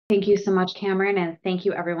Thank you so much, Cameron, and thank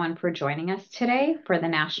you everyone for joining us today for the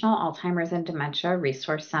National Alzheimer's and Dementia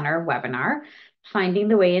Resource Center webinar, Finding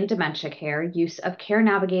the Way in Dementia Care, Use of Care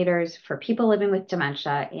Navigators for People Living with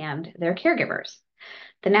Dementia and Their Caregivers.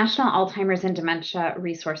 The National Alzheimer's and Dementia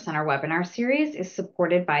Resource Center webinar series is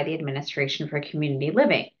supported by the Administration for Community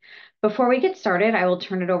Living. Before we get started, I will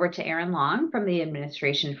turn it over to Erin Long from the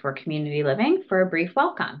Administration for Community Living for a brief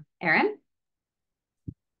welcome. Erin?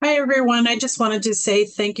 Hi, everyone. I just wanted to say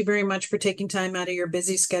thank you very much for taking time out of your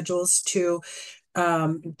busy schedules to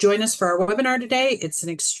join us for our webinar today. It's an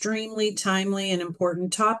extremely timely and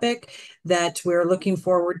important topic that we're looking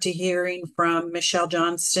forward to hearing from Michelle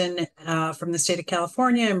Johnston from the state of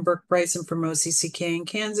California and Brooke Bryson from OCCK in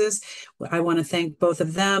Kansas. I want to thank both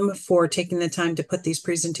of them for taking the time to put these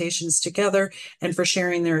presentations together and for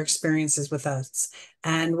sharing their experiences with us.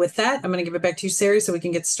 And with that, I'm going to give it back to you, Sari, so we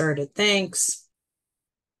can get started. Thanks.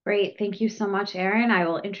 Great. Thank you so much, Erin. I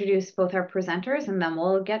will introduce both our presenters and then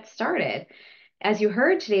we'll get started. As you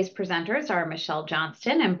heard, today's presenters are Michelle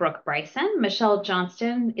Johnston and Brooke Bryson. Michelle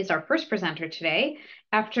Johnston is our first presenter today.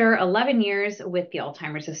 After 11 years with the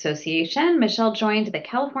Alzheimer's Association, Michelle joined the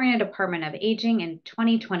California Department of Aging in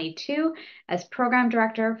 2022 as Program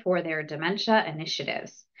Director for their dementia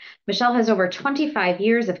initiatives. Michelle has over 25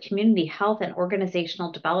 years of community health and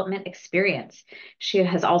organizational development experience. She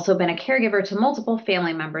has also been a caregiver to multiple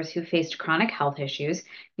family members who faced chronic health issues,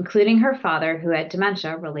 including her father who had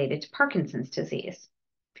dementia related to Parkinson's disease.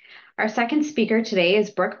 Our second speaker today is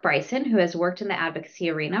Brooke Bryson, who has worked in the advocacy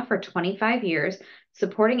arena for 25 years,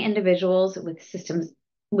 supporting individuals with systems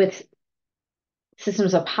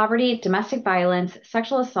of poverty, domestic violence,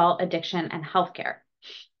 sexual assault, addiction, and healthcare.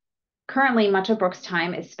 Currently, much of Brooke's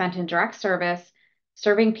time is spent in direct service,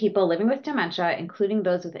 serving people living with dementia, including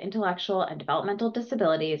those with intellectual and developmental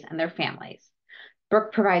disabilities and their families.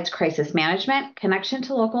 Brooke provides crisis management, connection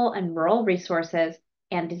to local and rural resources,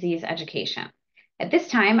 and disease education. At this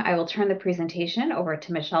time, I will turn the presentation over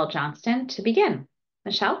to Michelle Johnston to begin.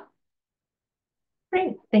 Michelle?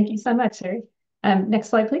 Great. Thank you so much, Sari. Next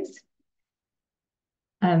slide, please.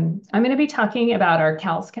 I'm going to be talking about our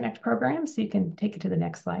CAlz Connect program, so you can take it to the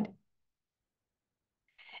next slide.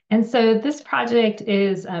 And so this project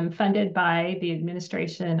is funded by the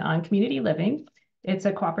Administration on Community Living. It's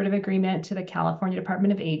a cooperative agreement to the California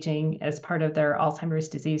Department of Aging as part of their Alzheimer's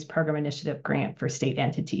Disease Program Initiative grant for state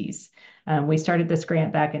entities. We started this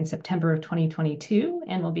grant back in September of 2022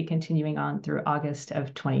 and will be continuing on through August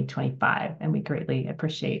of 2025. And we greatly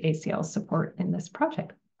appreciate ACL's support in this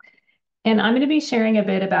project. And I'm going to be sharing a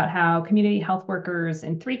bit about how community health workers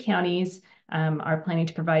in 3 counties are planning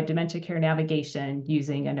to provide dementia care navigation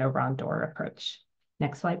using a no-wrong-door approach.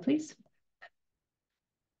 Next slide, please.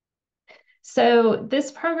 So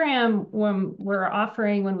this program, when we're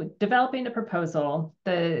developing the proposal,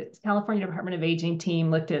 the California Department of Aging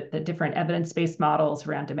team looked at the different evidence-based models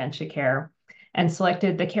around dementia care and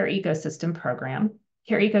selected the Care Ecosystem program.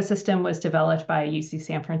 Care Ecosystem was developed by UC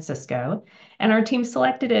San Francisco, and our team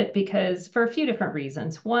selected it because for a few different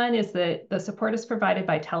reasons. One is that the support is provided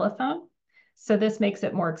by telephone, so this makes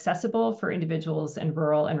it more accessible for individuals in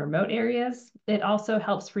rural and remote areas. It also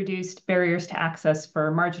helps reduce barriers to access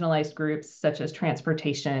for marginalized groups such as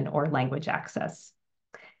transportation or language access.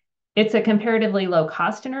 It's a comparatively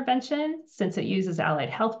low-cost intervention since it uses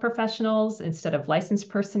allied health professionals instead of licensed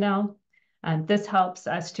personnel. This helps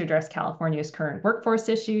us to address California's current workforce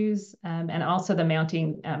issues and also the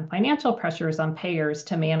mounting financial pressures on payers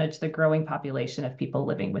to manage the growing population of people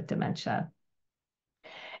living with dementia.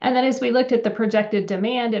 And then as we looked at the projected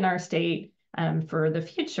demand in our state for the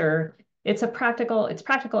future, its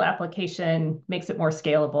practical application makes it more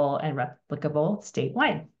scalable and replicable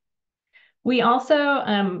statewide. We also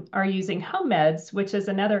are using HomeMeds, which is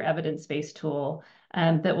another evidence-based tool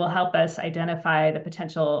that will help us identify the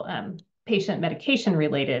potential patient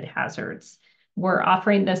medication-related hazards. We're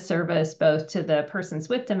offering this service both to the persons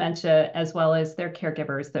with dementia as well as their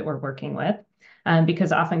caregivers that we're working with,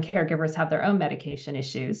 because often caregivers have their own medication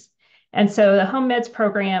issues. And so the HomeMeds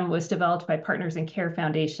program was developed by Partners in Care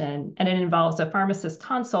Foundation, and it involves a pharmacist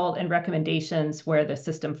consult and recommendations where the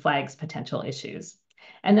system flags potential issues.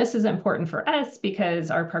 And this is important for us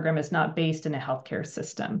because our program is not based in a healthcare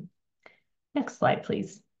system. Next slide,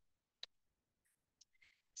 please.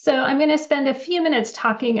 So I'm going to spend a few minutes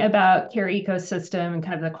talking about Care Ecosystem and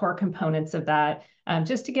kind of the core components of that,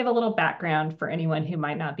 just to give a little background for anyone who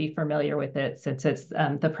might not be familiar with it, since it's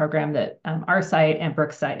the program that our site and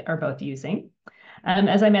Brooke's site are both using.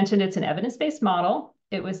 As I mentioned, it's an evidence-based model.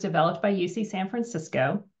 It was developed by UC San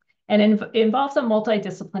Francisco, and it involves a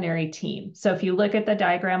multidisciplinary team. So if you look at the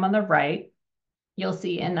diagram on the right, you'll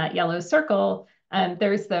see in that yellow circle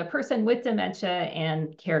There's the person with dementia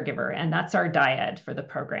and caregiver, and that's our dyad for the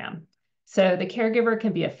program. So the caregiver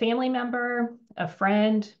can be a family member, a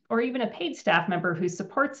friend, or even a paid staff member who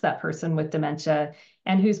supports that person with dementia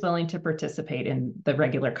and who's willing to participate in the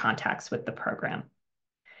regular contacts with the program.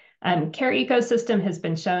 Care Ecosystem has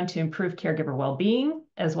been shown to improve caregiver well-being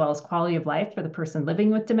as well as quality of life for the person living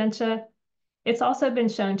with dementia. It's also been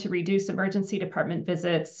shown to reduce emergency department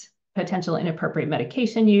visits, potential inappropriate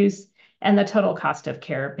medication use, and the total cost of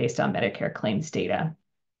care based on Medicare claims data.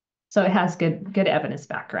 So it has good evidence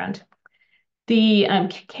background. The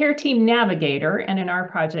Care Team Navigator, and in our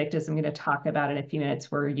project, as I'm going to talk about in a few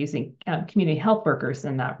minutes, we're using community health workers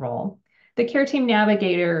in that role. The Care Team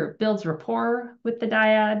Navigator builds rapport with the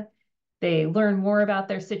dyad. They learn more about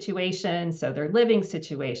their situation, so their living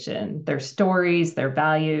situation, their stories, their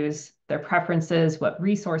values, their preferences, what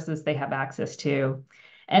resources they have access to.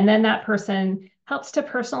 And then that person helps to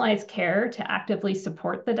personalize care to actively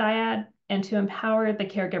support the dyad and to empower the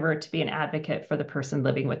caregiver to be an advocate for the person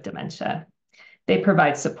living with dementia. They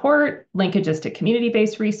provide support, linkages to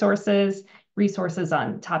community-based resources, resources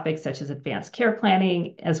on topics such as advanced care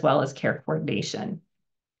planning, as well as care coordination.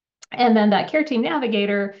 And then that Care Team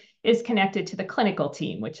Navigator is connected to the clinical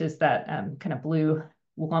team, which is that kind of blue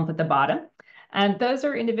lump at the bottom. And those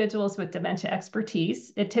are individuals with dementia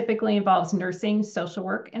expertise. It typically involves nursing, social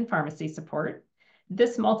work, and pharmacy support.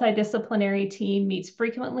 This multidisciplinary team meets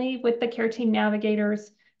frequently with the Care Team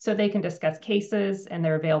Navigators so they can discuss cases, and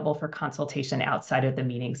they're available for consultation outside of the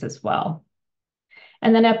meetings as well.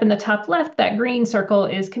 And then up in the top left, that green circle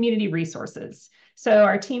is community resources. So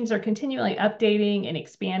our teams are continually updating and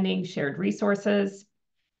expanding shared resources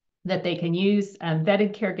that they can use,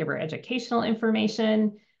 vetted caregiver educational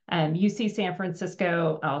information. UC San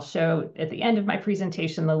Francisco, I'll show at the end of my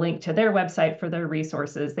presentation the link to their website for their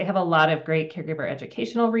resources. They have a lot of great caregiver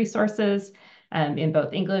educational resources in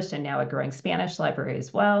both English and now a growing Spanish library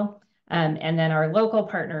as well. And then our local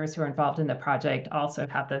partners who are involved in the project also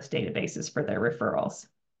have those databases for their referrals.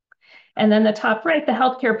 And then the top right, the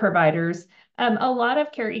healthcare providers. A lot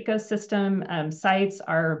of Care Ecosystem sites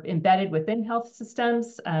are embedded within health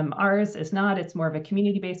systems. Ours is not, it's more of a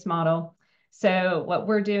community-based model. So what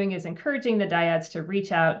we're doing is encouraging the dyads to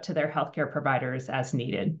reach out to their healthcare providers as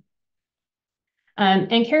needed.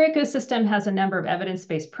 And Care Ecosystem has a number of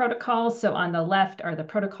evidence-based protocols. So on the left are the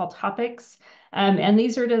protocol topics. And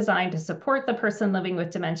these are designed to support the person living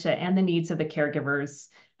with dementia and the needs of the caregivers.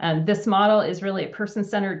 This model is really a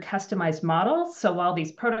person-centered, customized model. So while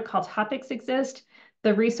these protocol topics exist,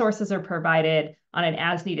 the resources are provided on an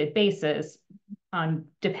as-needed basis,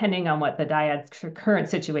 depending on what the dyad's current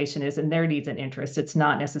situation is and their needs and interests. It's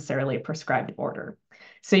not necessarily a prescribed order.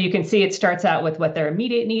 So you can see it starts out with what their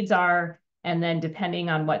immediate needs are, and then depending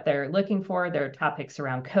on what they're looking for, there are topics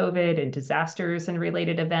around COVID and disasters and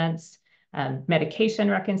related events, medication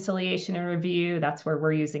reconciliation and review. That's where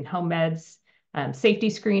we're using HomeMeds. Safety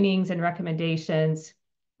screenings and recommendations,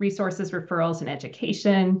 resources, referrals, and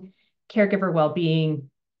education, caregiver well-being,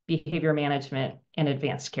 behavior management, and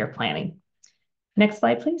advanced care planning. Next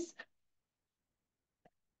slide, please.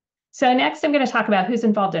 So next, I'm going to talk about who's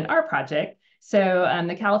involved in our project. So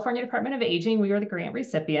the California Department of Aging, we are the grant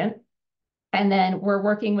recipient. And then we're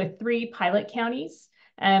working with 3 pilot counties.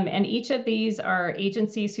 And each of these are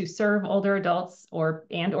agencies who serve older adults or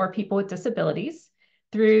people with disabilities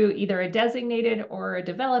through either a designated or a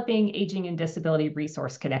developing Aging and Disability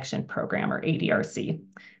Resource Connection Program, or ADRC.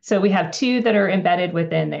 So we have 2 that are embedded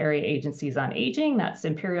within the area agencies on aging. That's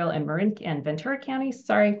Imperial and Marin and Ventura counties,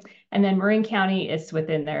 sorry. And then Marin County is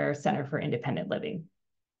within their Center for Independent Living.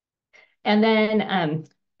 And then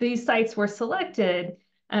these sites were selected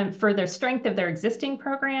for their strength of their existing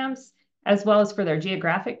programs, as well as for their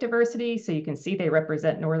geographic diversity. So you can see they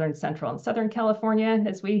represent Northern, Central, and Southern California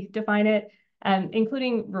as we define it,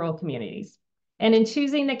 including rural communities. And in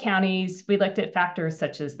choosing the counties, we looked at factors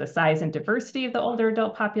such as the size and diversity of the older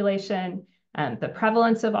adult population, the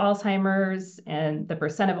prevalence of Alzheimer's, and the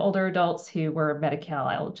percent of older adults who were Medi-Cal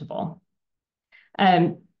eligible.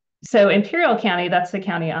 So Imperial County, that's the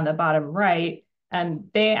county on the bottom right,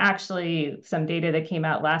 they actually, some data that came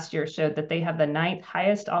out last year showed that they have the 9th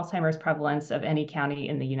highest Alzheimer's prevalence of any county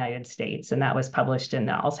in the United States, and that was published in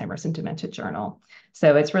the Alzheimer's and Dementia Journal.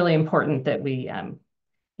 So it's really important that we,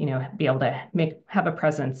 be able to have a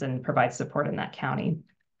presence and provide support in that county.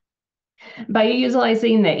 By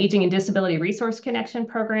utilizing the Aging and Disability Resource Connection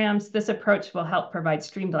programs, this approach will help provide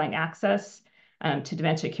streamlined access to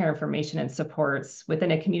dementia care information and supports within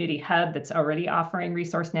a community hub that's already offering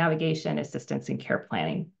resource navigation, assistance, and care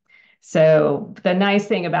planning. So the nice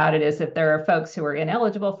thing about it is if there are folks who are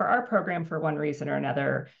ineligible for our program for one reason or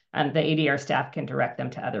another, the ADR staff can direct them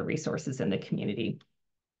to other resources in the community.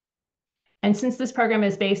 And since this program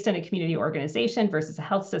is based in a community organization versus a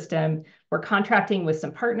health system, we're contracting with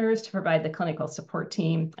some partners to provide the clinical support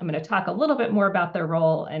team. I'm going to talk a little bit more about their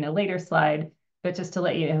role in a later slide, but just to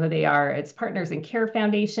let you know who they are, it's Partners in Care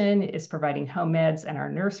Foundation is providing HomeMeds and our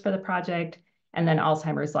nurse for the project, and then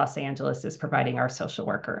Alzheimer's Los Angeles is providing our social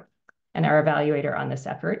worker. And our evaluator on this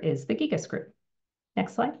effort is the Gigas Group.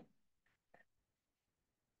 Next slide.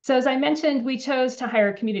 So as I mentioned, we chose to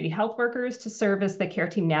hire community health workers to serve as the care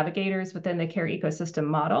team navigators within the care ecosystem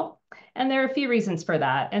model. And there are a few reasons for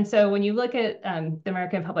that. And so when you look at the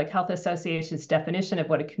American Public Health Association's definition of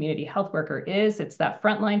what a community health worker is, it's that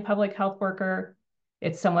frontline public health worker.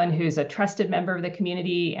 It's someone who's a trusted member of the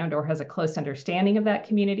community and or has a close understanding of that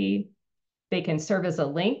community. They can serve as a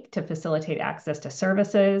link to facilitate access to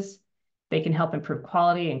services. They can help improve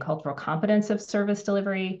quality and cultural competence of service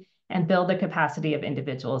delivery and build the capacity of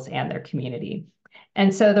individuals and their community.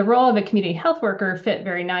 And so the role of a community health worker fit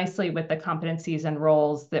very nicely with the competencies and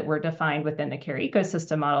roles that were defined within the care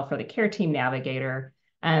ecosystem model for the care team navigator.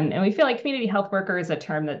 And we feel like community health worker is a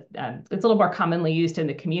term that it's a little more commonly used in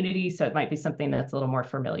the community, so it might be something that's a little more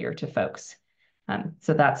familiar to folks.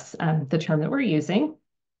 So that's the term that we're using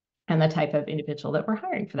and the type of individual that we're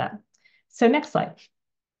hiring for that. So next slide.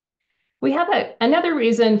 We have another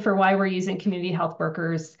reason for why we're using community health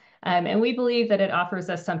workers, and we believe that it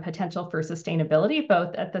offers us some potential for sustainability,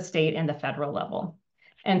 both at the state and the federal level.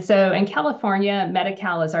 And so in California,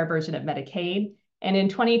 Medi-Cal is our version of Medicaid. And in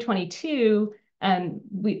 2022,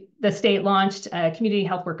 the state launched a community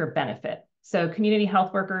health worker benefit. So community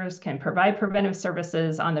health workers can provide preventive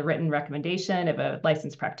services on the written recommendation of a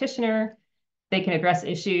licensed practitioner. They can address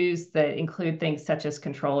issues that include things such as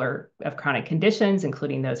control of chronic conditions,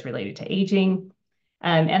 including those related to aging.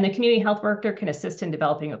 And the community health worker can assist in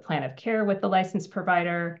developing a plan of care with the licensed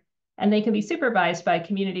provider. And they can be supervised by a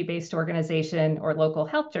community-based organization or local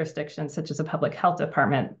health jurisdiction, such as a public health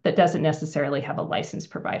department that doesn't necessarily have a licensed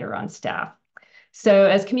provider on staff. So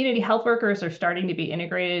as community health workers are starting to be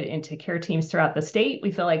integrated into care teams throughout the state,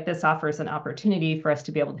 we feel like this offers an opportunity for us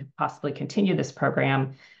to be able to possibly continue this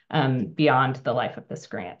program beyond the life of this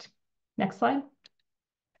grant. Next slide.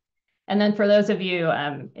 And then for those of you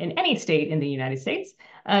in any state in the United States,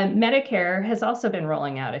 Medicare has also been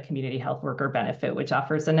rolling out a community health worker benefit, which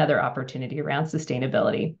offers another opportunity around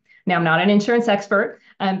sustainability. Now, I'm not an insurance expert,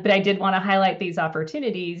 but I did want to highlight these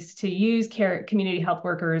opportunities to use community health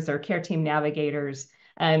workers or care team navigators,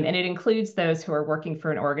 and it includes those who are working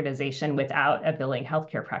for an organization without a billing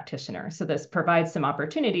healthcare practitioner. So this provides some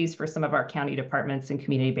opportunities for some of our county departments and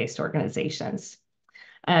community-based organizations.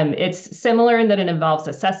 It's similar in that it involves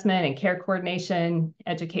assessment and care coordination,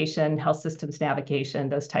 education, health systems navigation,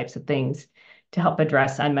 those types of things to help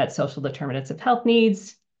address unmet social determinants of health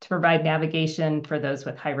needs, to provide navigation for those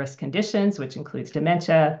with high-risk conditions, which includes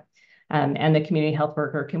dementia, and the community health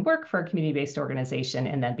worker can work for a community-based organization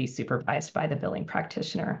and then be supervised by the billing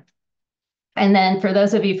practitioner. And then for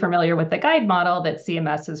those of you familiar with the guide model that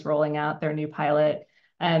CMS is rolling out, their new pilot,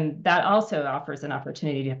 that also offers an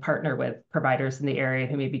opportunity to partner with providers in the area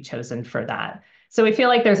who may be chosen for that. So we feel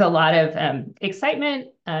like there's a lot of excitement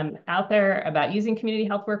out there about using community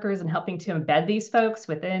health workers and helping to embed these folks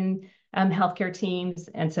within healthcare teams.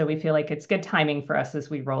 And so we feel like it's good timing for us as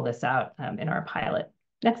we roll this out in our pilot.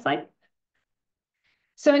 Next slide.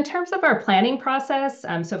 So in terms of our planning process,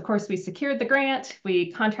 so of course we secured the grant,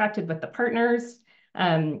 we contracted with the partners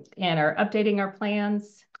and are updating our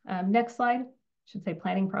plans. Next slide. Should say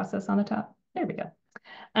planning process on the top. There we go.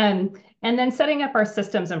 And then setting up our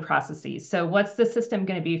systems and processes. So what's the system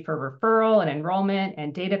going to be for referral and enrollment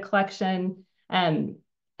and data collection? And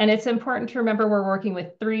it's important to remember we're working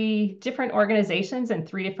with 3 different organizations in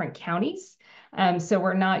 3 different counties. So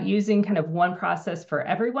we're not using kind of one process for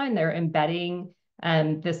everyone. They're embedding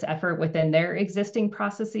this effort within their existing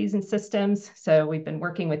processes and systems. So we've been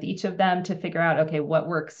working with each of them to figure out, okay, what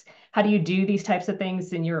works? How do you do these types of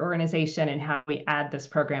things in your organization and how we add this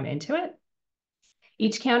program into it?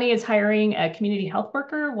 Each county is hiring a community health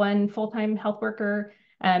worker, 1 full-time health worker,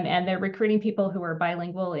 and they're recruiting people who are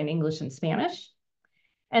bilingual in English and Spanish.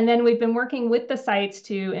 And then we've been working with the sites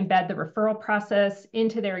to embed the referral process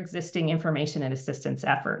into their existing information and assistance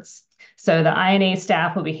efforts. So the INA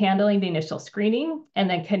staff will be handling the initial screening and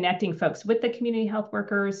then connecting folks with the community health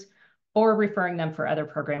workers or referring them for other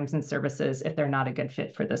programs and services if they're not a good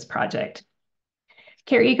fit for this project.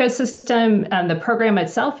 Care Ecosystem, the program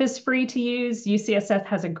itself is free to use. UCSF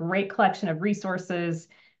has a great collection of resources.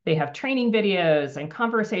 They have training videos and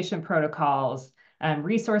conversation protocols.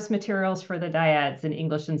 resource materials for the dyads in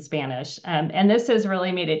English and Spanish. And this has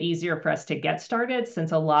really made it easier for us to get started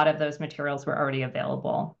since a lot of those materials were already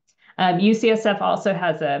available. UCSF also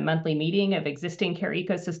has a monthly meeting of existing care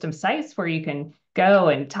ecosystem sites where you can go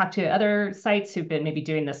and talk to other sites who've been maybe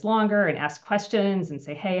doing this longer and ask questions and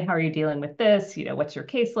say, hey, how are you dealing with this? What's your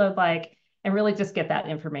caseload like? And really just get that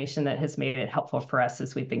information that has made it helpful for us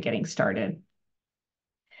as we've been getting started.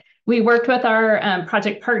 We worked with our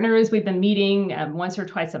project partners. We've been meeting once or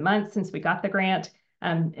twice a month since we got the grant.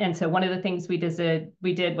 And so one of the things we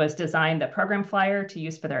did was design the program flyer to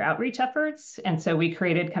use for their outreach efforts. And so we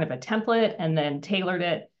created kind of a template and then tailored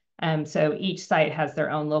it. So each site has their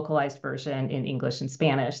own localized version in English and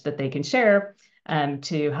Spanish that they can share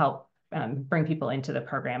to help bring people into the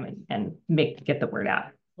program and get the word out.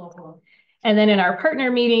 And then in our partner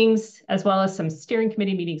meetings, as well as some steering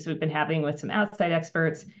committee meetings we've been having with some outside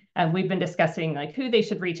experts, we've been discussing like who they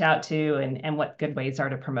should reach out to and what good ways are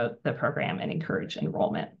to promote the program and encourage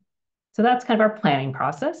enrollment. So that's kind of our planning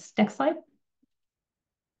process. Next slide.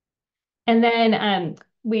 And then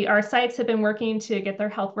our sites have been working to get their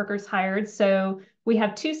health workers hired. So we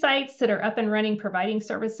have 2 sites that are up and running providing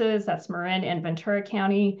services. That's Marin and Ventura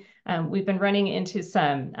County. We've been running into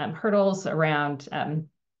some hurdles around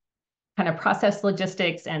kind of process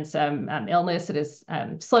logistics and some illness that has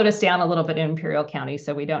slowed us down a little bit in Imperial County,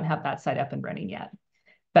 so we don't have that site up and running yet.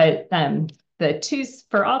 But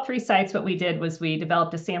for all 3 sites, what we did was we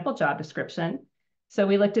developed a sample job description. So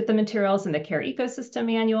we looked at the materials in the Care Ecosystem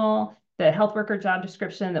Manual, the health worker job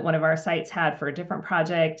description that one of our sites had for a different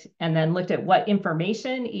project, and then looked at what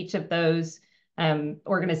information each of those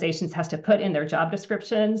organizations has to put in their job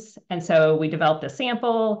descriptions. And so we developed a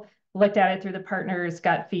sample, looked at it through the partners,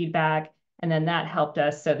 got feedback, and then that helped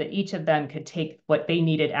us so that each of them could take what they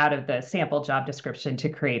needed out of the sample job description to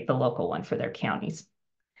create the local one for their counties.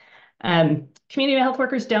 Community health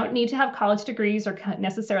workers don't need to have college degrees or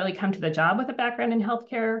necessarily come to the job with a background in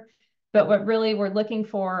healthcare, but what really we're looking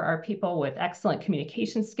for are people with excellent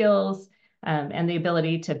communication skills and the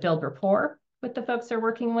ability to build rapport with the folks they're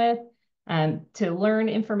working with, to learn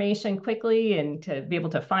information quickly and to be able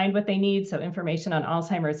to find what they need. So information on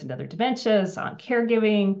Alzheimer's and other dementias, on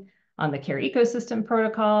caregiving, on the care ecosystem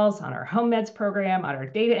protocols, on our HomeMeds program, on our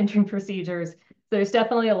data entry procedures. So there's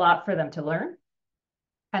definitely a lot for them to learn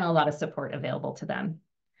and a lot of support available to them.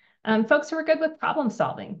 Folks who are good with problem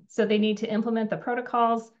solving. So they need to implement the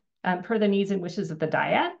protocols per the needs and wishes of the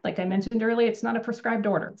dyad. Like I mentioned earlier, it's not a prescribed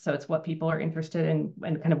order. So it's what people are interested in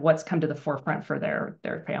and kind of what's come to the forefront for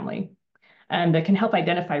their family. That can help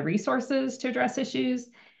identify resources to address issues.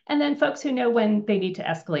 And then folks who know when they need to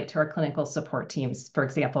escalate to our clinical support teams, for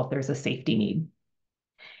example, if there's a safety need.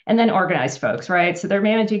 And then organized folks, right? So they're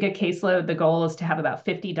managing a caseload. The goal is to have about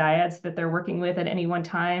 50 dyads that they're working with at any one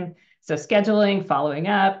time. So scheduling, following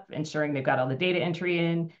up, ensuring they've got all the data entry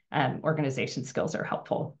in, organization skills are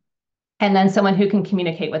helpful. And then someone who can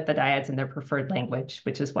communicate with the dyads in their preferred language,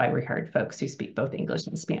 which is why we hired folks who speak both English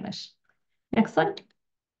and Spanish. Next slide.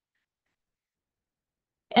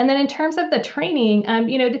 And then in terms of the training,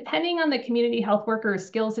 depending on the community health workers'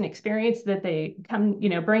 skills and experience that they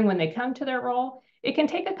bring when they come to their role, it can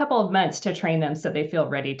take a couple of months to train them so they feel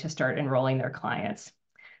ready to start enrolling their clients.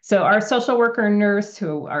 So our social worker and nurse,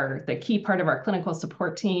 who are the key part of our clinical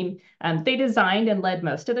support team, they designed and led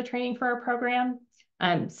most of the training for our program.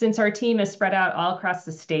 Since our team is spread out all across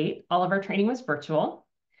the state, all of our training was virtual.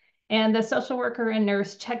 And the social worker and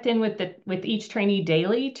nurse checked in with each trainee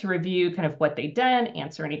daily to review kind of what they'd done,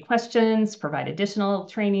 answer any questions, provide additional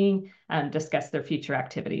training, discuss their future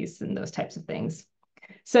activities and those types of things.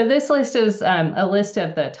 So this list is a list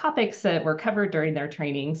of the topics that were covered during their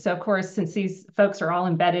training. So of course, since these folks are all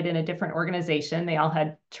embedded in a different organization, they all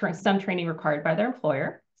had some training required by their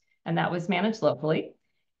employer, and that was managed locally.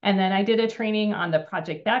 And then I did a training on the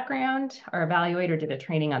project background. Our evaluator did a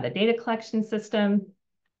training on the data collection system.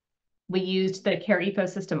 We used the Care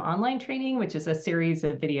Ecosystem online training, which is a series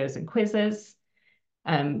of videos and quizzes.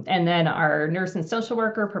 And then our nurse and social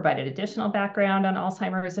worker provided additional background on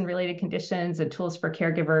Alzheimer's and related conditions and tools for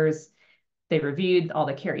caregivers. They reviewed all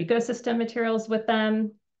the Care Ecosystem materials with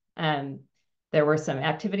them. There were some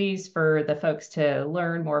activities for the folks to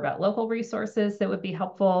learn more about local resources that would be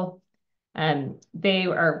helpful. They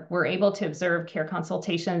were able to observe care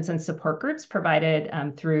consultations and support groups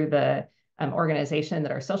provided through the organization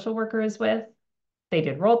that our social worker is with. They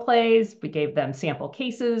did role plays. We gave them sample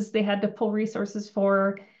cases they had to pull resources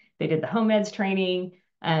for. They did the HomeMeds training.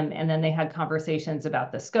 And then they had conversations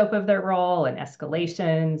about the scope of their role and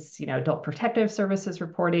escalations, adult protective services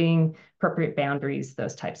reporting, appropriate boundaries,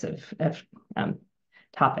 those types of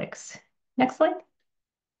topics. Next slide.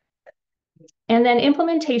 And then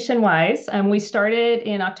implementation-wise, we started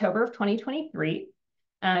in October of 2023.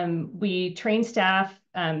 We trained staff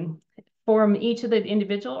from each of the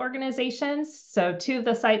individual organizations. So 2 of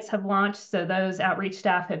the sites have launched. So those outreach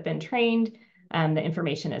staff have been trained. The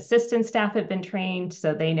information assistance staff have been trained,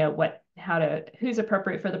 so they know who's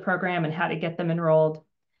appropriate for the program and how to get them enrolled.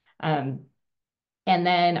 And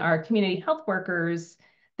then our community health workers,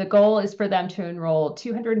 the goal is for them to enroll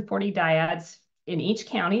 240 dyads in each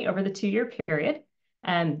county over the 2-year period.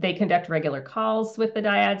 And they conduct regular calls with the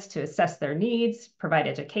dyads to assess their needs, provide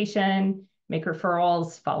education, make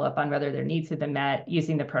referrals, follow up on whether their needs have been met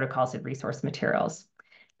using the protocols and resource materials.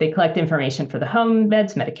 They collect information for the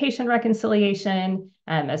HomeMeds medication reconciliation,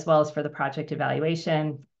 as well as for the project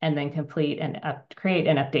evaluation, and then create and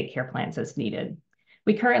update care plans as needed.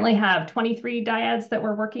 We currently have 23 dyads that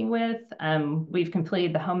we're working with. We've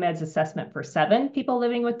completed the HomeMeds assessment for 7 people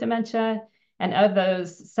living with dementia. And of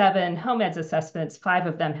those 7 HomeMeds assessments, 5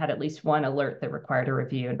 of them had at least 1 alert that required a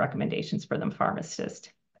review and recommendations for the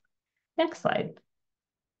pharmacist. Next slide.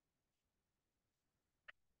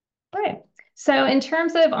 All right. So in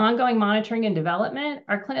terms of ongoing monitoring and development,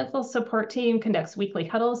 our clinical support team conducts weekly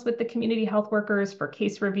huddles with the community health workers for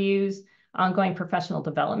case reviews, ongoing professional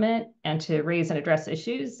development, and to raise and address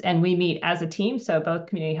issues. And we meet as a team, so both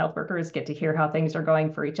community health workers get to hear how things are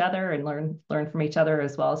going for each other and learn from each other,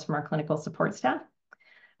 as well as from our clinical support staff.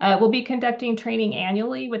 We'll be conducting training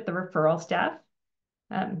annually with the referral staff.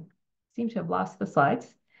 Seem to have lost the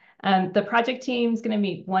slides. The project team is going to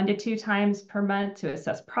meet 1 to 2 times per month to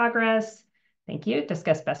assess progress. Thank you.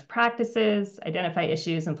 Discuss best practices, identify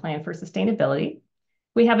issues, and plan for sustainability.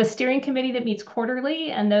 We have a steering committee that meets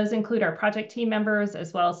quarterly, and those include our project team members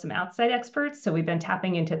as well as some outside experts. So we've been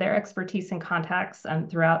tapping into their expertise and contacts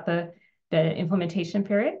throughout the implementation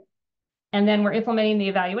period. And then we're implementing the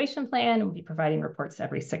evaluation plan, and we'll be providing reports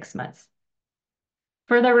every 6 months.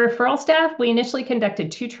 For the referral staff, we initially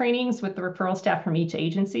conducted 2 trainings with the referral staff from each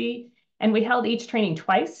agency, and we held each training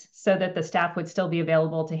twice so that the staff would still be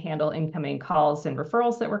available to handle incoming calls and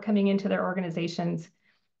referrals that were coming into their organizations.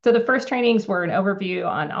 So the first trainings were an overview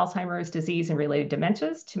on Alzheimer's disease and related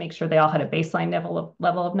dementias to make sure they all had a baseline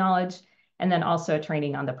level of knowledge, and then also a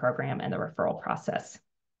training on the program and the referral process.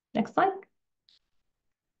 Next slide.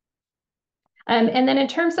 And then in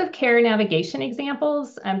terms of care navigation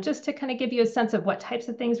examples, just to kind of give you a sense of what types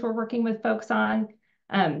of things we're working with folks on.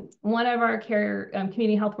 One of our care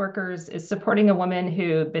community health workers is supporting a woman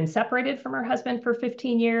who had been separated from her husband for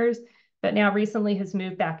 15 years, but now recently has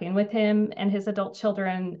moved back in with him and his adult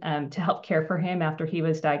children to help care for him after he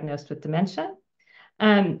was diagnosed with dementia.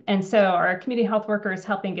 And so our community health worker is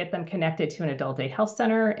helping get them connected to an adult day health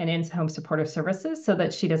center and in-home supportive services so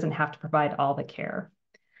that she doesn't have to provide all the care.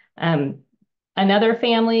 Another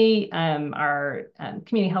family, our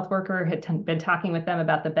community health worker had been talking with them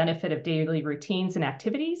about the benefit of daily routines and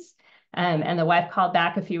activities. And the wife called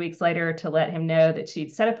back a few weeks later to let him know that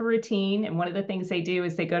she'd set up a routine. And one of the things they do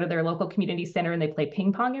is they go to their local community center and they play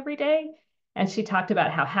ping pong every day. And she talked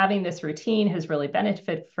about how having this routine has really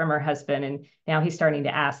benefited from her husband. And now he's starting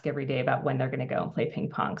to ask every day about when they're going to go and play ping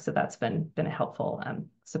pong. So that's been a helpful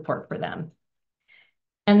support for them.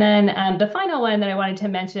 And then the final one that I wanted to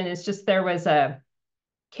mention is just there was a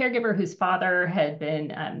caregiver whose father had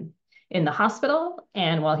been in the hospital.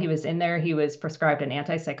 And while he was in there, he was prescribed an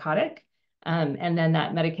antipsychotic. And then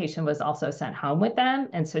that medication was also sent home with them.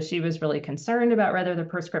 And so she was really concerned about whether the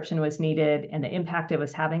prescription was needed and the impact it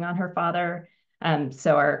was having on her father.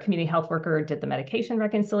 So our community health worker did the medication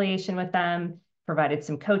reconciliation with them, provided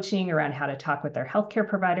some coaching around how to talk with their healthcare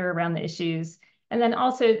provider around the issues, and then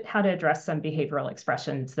also how to address some behavioral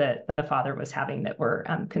expressions that the father was having that were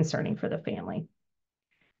concerning for the family.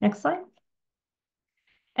 Next slide.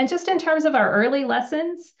 And just in terms of our early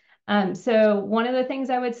lessons, so one of the things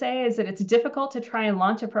I would say is that it's difficult to try and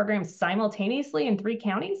launch a program simultaneously in 3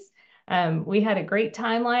 counties. We had a great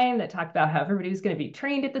timeline that talked about how everybody was going to be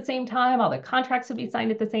trained at the same time, all the contracts would be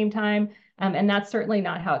signed at the same time, and that's certainly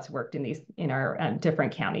not how it's worked in our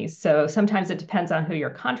different counties. So sometimes it depends on who you're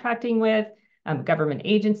contracting with. Government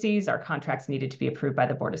agencies, our contracts needed to be approved by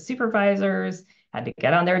the Board of Supervisors, had to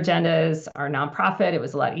get on their agendas. Our nonprofit, it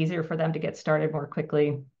was a lot easier for them to get started more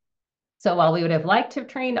quickly. So while we would have liked to have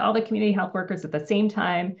trained all the community health workers at the same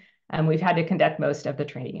time, we've had to conduct most of the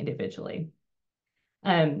training individually.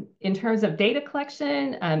 In terms of data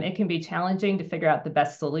collection, it can be challenging to figure out the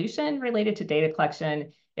best solution related to data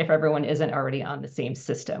collection if everyone isn't already on the same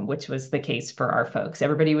system, which was the case for our folks.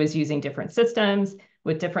 Everybody was using different systems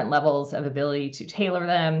with different levels of ability to tailor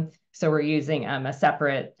them. So we're using a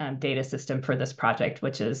separate data system for this project,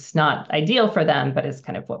 which is not ideal for them, but is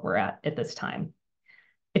kind of what we're at this time.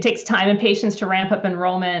 It takes time and patience to ramp up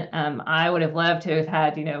enrollment. I would have loved to have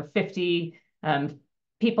had, 50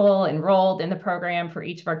 people enrolled in the program for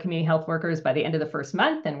each of our community health workers by the end of the first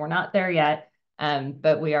month, and we're not there yet.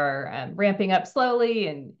 But we are ramping up slowly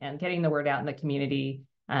and getting the word out in the community.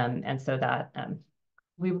 And so that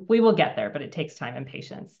we will get there, but it takes time and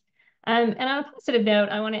patience. And on a positive note,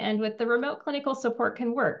 I want to end with the remote clinical support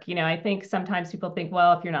can work. I think sometimes people think,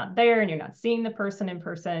 well, if you're not there and you're not seeing the person in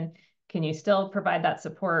person, can you still provide that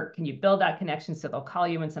support? Can you build that connection so they'll call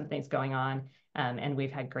you when something's going on? And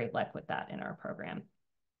we've had great luck with that in our program.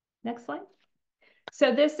 Next slide.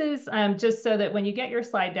 So this is just so that when you get your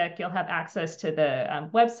slide deck, you'll have access to the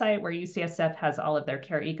website where UCSF has all of their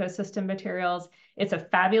care ecosystem materials. It's a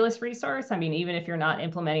fabulous resource. I mean, even if you're not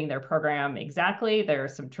implementing their program exactly, there are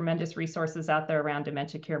some tremendous resources out there around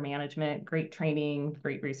dementia care management, great training,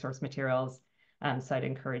 great resource materials. So I'd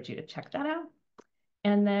encourage you to check that out.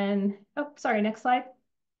 And then, oh, sorry, next slide.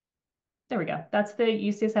 There we go. That's the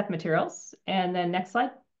UCSF materials. And then next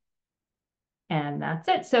slide. And that's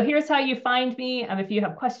it. So here's how you find me. If you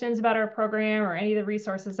have questions about our program or any of the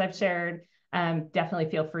resources I've shared, definitely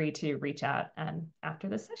feel free to reach out after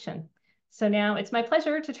the session. So now it's my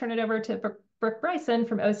pleasure to turn it over to Brooke Bryson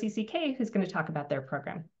from OCCK, who's going to talk about their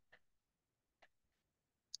program.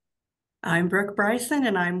 I'm Brooke Bryson,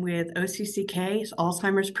 and I'm with OCCK's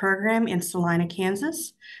Alzheimer's program in Salina,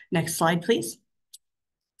 Kansas. Next slide, please.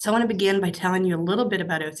 So I want to begin by telling you a little bit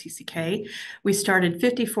about OCCK. We started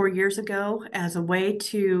 54 years ago as a way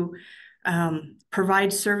to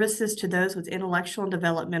provide services to those with intellectual and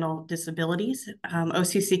developmental disabilities.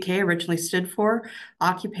 OCCK originally stood for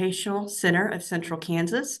Occupational Center of Central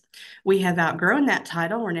Kansas. We have outgrown that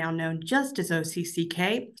title. We're now known just as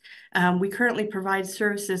OCCK. We currently provide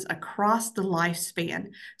services across the lifespan.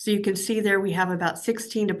 So you can see there we have about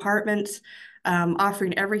 16 departments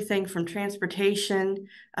offering everything from transportation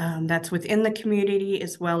that's within the community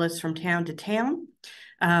as well as from town to town.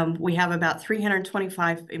 We have about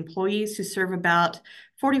 325 employees who serve about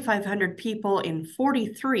 4,500 people in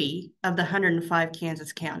 43 of the 105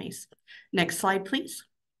 Kansas counties. Next slide, please.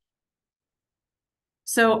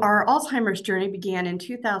 So our Alzheimer's journey began in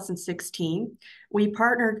 2016. We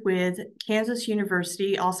partnered with Kansas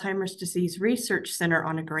University Alzheimer's Disease Research Center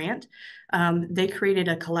on a grant. They created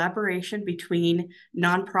a collaboration between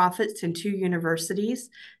nonprofits and 2 universities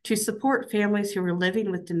to support families who were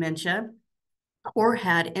living with dementia or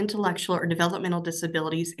had intellectual or developmental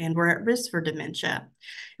disabilities and were at risk for dementia.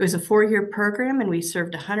 It was a 4-year program, and we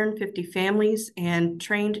served 150 families and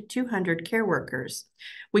trained 200 care workers.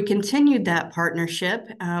 We continued that partnership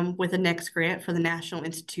with the next grant for the National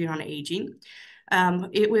Institute on Aging.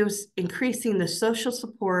 It was increasing the social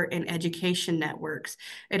support and education networks.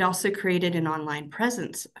 It also created an online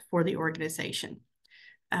presence for the organization.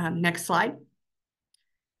 Next slide.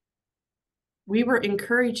 We were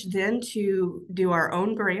encouraged then to do our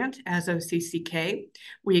own grant as OCCK.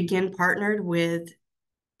 We again partnered with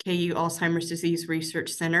KU Alzheimer's Disease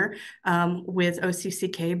Research Center, with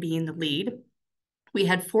OCCK being the lead. We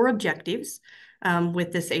had 4 objectives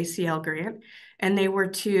with this ACL grant, and they were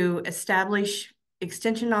to establish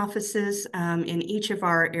extension offices in each of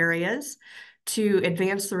our areas, to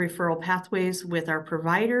advance the referral pathways with our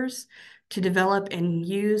providers, to develop and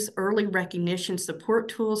use early recognition support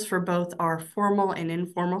tools for both our formal and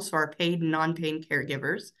informal, so our paid and non-paid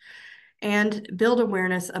caregivers, and build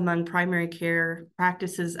awareness among primary care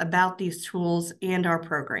practices about these tools and our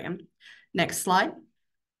program. Next slide.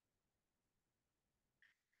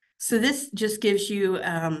 So this just gives you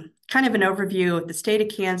kind of an overview of the state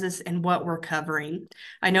of Kansas and what we're covering.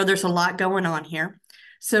 I know there's a lot going on here.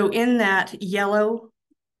 So in that yellow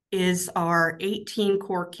is our 18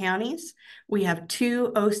 core counties. We have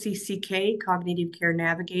 2 OCCK Cognitive Care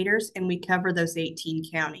Navigators, and we cover those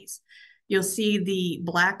 18 counties. You'll see the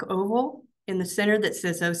black oval in the center that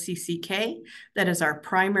says OCCK. That is our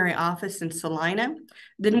primary office in Salina.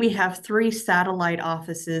 Then we have 3 satellite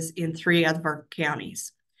offices in 3 of our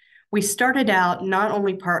counties. We started out not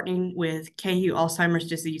only partnering with KU Alzheimer's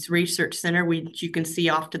Disease Research Center, which you can see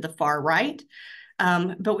off to the far right,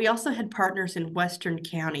 but we also had partners in Western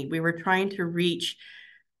County. We were trying to reach,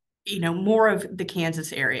 more of the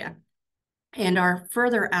Kansas area. And our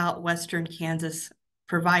further out Western Kansas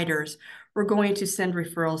providers were going to send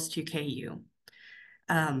referrals to KU.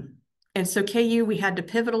 And so KU, we had to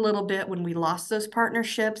pivot a little bit when we lost those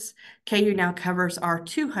partnerships. KU now covers our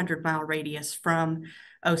 200-mile radius from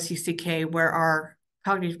OCCK, where our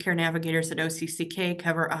Cognitive Care Navigators at OCCK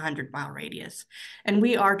cover a 100-mile radius. And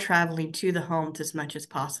we are traveling to the homes as much as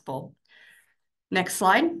possible. Next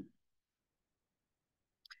slide.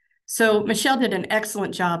 So Michelle did an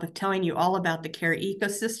excellent job of telling you all about the Care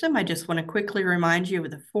Ecosystem. I just want to quickly remind you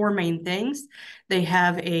of the 4 main things. They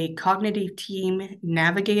have a cognitive team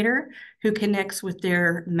navigator who connects with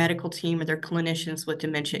their medical team or their clinicians with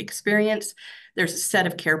dementia experience. There's a set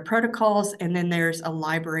of care protocols, and then there's a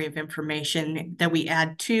library of information that we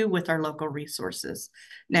add to with our local resources.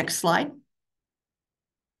 Next slide.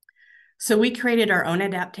 So we created our own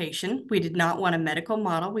adaptation. We did not want a medical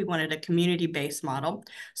model. We wanted a community-based model.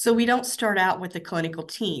 So we don't start out with a clinical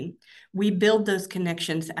team. We build those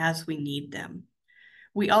connections as we need them.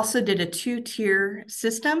 We also did a 2-tier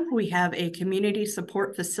system. We have a community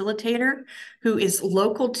support facilitator who is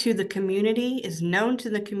local to the community, is known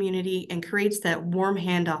to the community, and creates that warm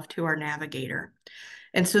handoff to our navigator.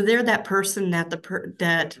 And so they're that person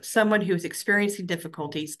that someone who is experiencing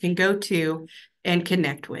difficulties can go to and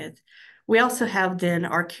connect with. We also have then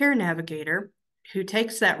our care navigator who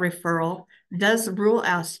takes that referral, does rural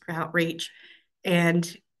outreach,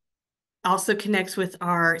 and also connects with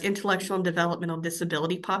our intellectual and developmental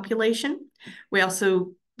disability population. We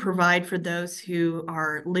also provide for those who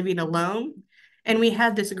are living alone. And we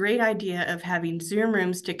had this great idea of having Zoom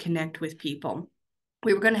rooms to connect with people.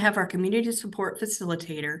 We were going to have our community support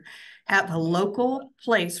facilitator have a local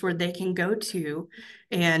place where they can go to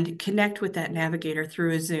and connect with that navigator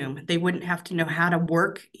through a Zoom. They wouldn't have to know how to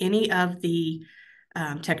work any of the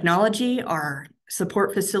technology. Our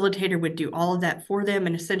support facilitator would do all of that for them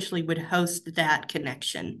and essentially would host that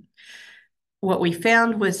connection. What we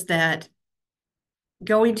found was that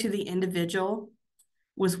going to the individual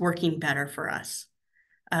was working better for us.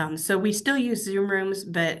 So we still use Zoom rooms,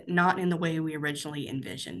 but not in the way we originally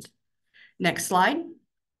envisioned. Next slide.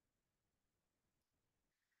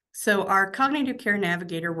 So our cognitive care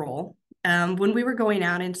navigator role, when we were going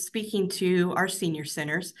out and speaking to our senior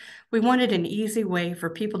centers, we wanted an easy way for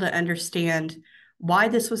people to understand why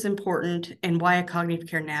this was important and why a cognitive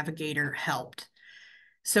care navigator helped.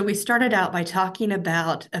 So we started out by talking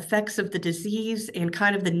about effects of the disease and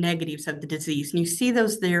kind of the negatives of the disease. And you see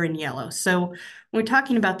those there in yellow. So when we're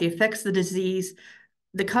talking about the effects of the disease,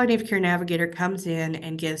 the cognitive care navigator comes in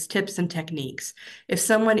and gives tips and techniques. If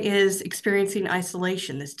someone is experiencing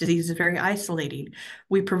isolation, this disease is very isolating,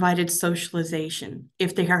 we provided socialization.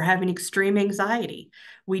 If they are having extreme anxiety,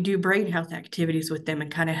 we do brain health activities with them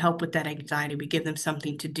and kind of help with that anxiety. We give them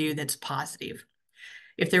something to do that's positive.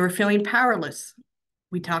 If they were feeling powerless,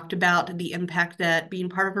 we talked about the impact that being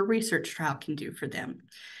part of a research trial can do for them.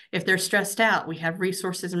 If they're stressed out, we have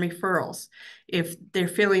resources and referrals. If they're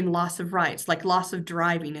feeling loss of rights, like loss of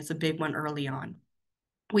driving is a big one early on,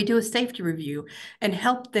 we do a safety review and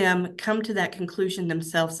help them come to that conclusion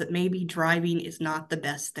themselves that maybe driving is not the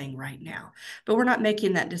best thing right now. But we're not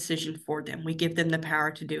making that decision for them. We give them the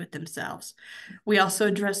power to do it themselves. We also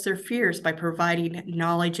address their fears by providing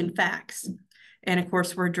knowledge and facts. And of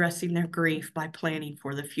course, we're addressing their grief by planning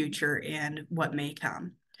for the future and what may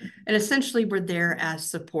come. And essentially, we're there as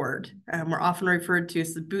support. We're often referred to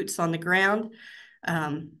as the boots on the ground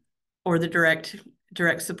or the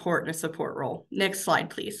direct support in a support role. Next slide,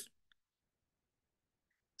 please.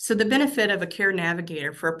 So the benefit of a care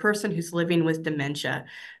navigator for a person who's living with dementia,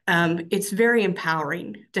 it's very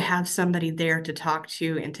empowering to have somebody there to talk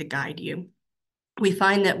to and to guide you. We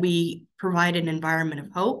find that we provide an environment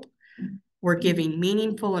of hope. We're giving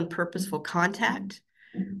meaningful and purposeful contact.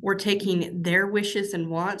 We're taking their wishes and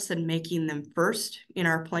wants and making them first in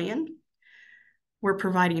our plan. We're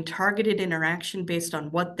providing targeted interaction based on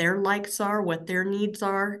what their likes are, what their needs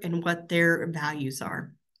are, and what their values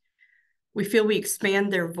are. We feel we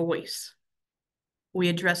expand their voice. We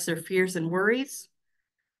address their fears and worries.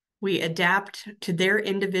 We adapt to their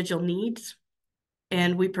individual needs,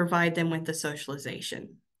 and we provide them with the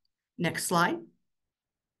socialization. Next slide.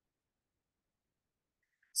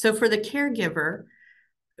 So for the caregiver,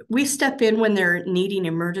 we step in when they're needing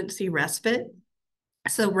emergency respite.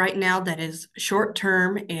 So right now that is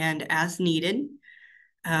short-term and as needed.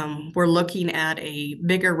 We're looking at a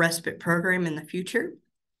bigger respite program in the future.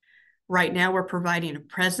 Right now we're providing a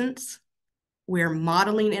presence. We're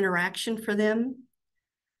modeling interaction for them.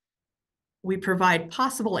 We provide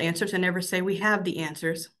possible answers. I never say we have the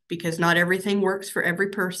answers because not everything works for every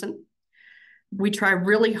person. We try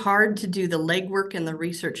really hard to do the legwork and the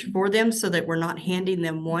research for them so that we're not handing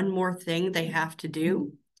them one more thing they have to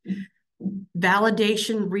do.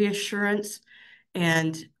 Validation, reassurance,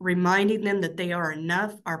 and reminding them that they are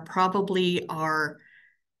enough are probably our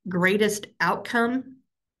greatest outcome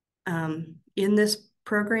in this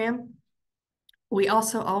program. We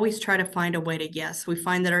also always try to find a way to yes. We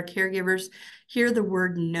find that our caregivers hear the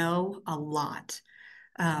word no a lot.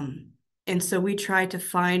 And And so we try to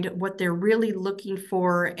find what they're really looking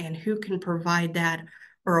for and who can provide that,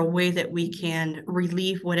 or a way that we can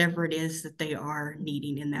relieve whatever it is that they are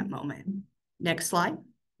needing in that moment. Next slide.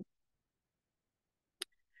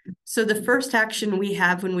 So the first action we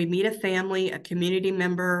have when we meet a family, a community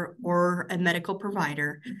member, or a medical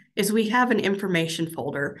provider is we have an information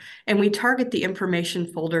folder, and we target the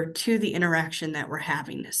information folder to the interaction that we're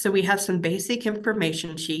having. So we have some basic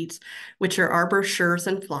information sheets, which are our brochures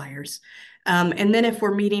and flyers. And then if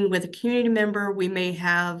we're meeting with a community member, we may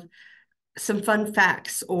have some fun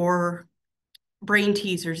facts or brain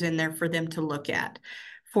teasers in there for them to look at.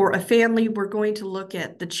 For a family, we're going to look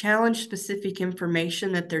at the challenge-specific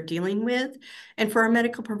information that they're dealing with. And for our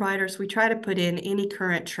medical providers, we try to put in any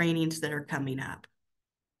current trainings that are coming up.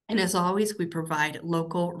 And as always, we provide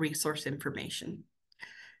local resource information.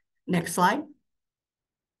 Next slide.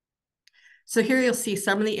 So here you'll see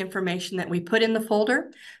some of the information that we put in the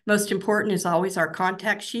folder. Most important is always our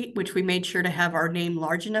contact sheet, which we made sure to have our name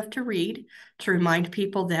large enough to read, to remind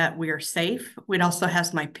people that we are safe. It also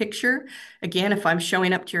has my picture. Again, if I'm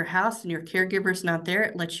showing up to your house and your caregiver's not there,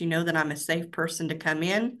 it lets you know that I'm a safe person to come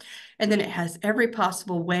in. And then it has every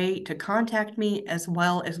possible way to contact me, as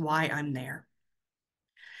well as why I'm there.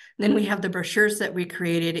 Then we have the brochures that we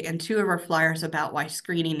created and 2 of our flyers about why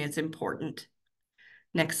screening is important.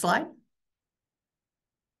 Next slide.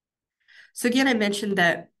 So again, I mentioned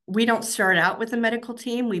that we don't start out with a medical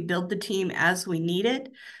team. We build the team as we need it.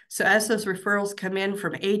 So as those referrals come in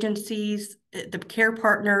from agencies, the care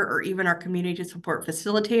partner, or even our community support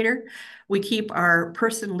facilitator, we keep our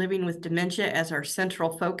person living with dementia as our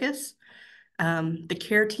central focus. The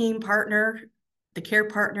care team partner, the care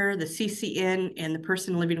partner, the CCN, and the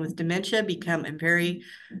person living with dementia become a very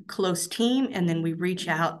close team. And then we reach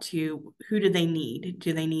out to who do they need?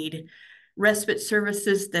 Do they need respite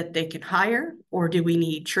services that they can hire, or do we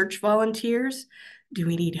need church volunteers? Do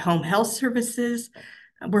we need home health services?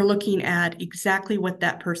 We're looking at exactly what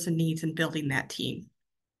that person needs and building that team.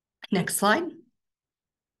 Next slide.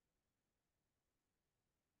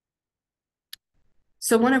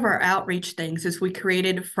 So one of our outreach things is we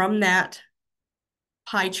created from that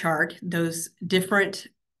pie chart, those different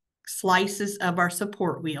slices of our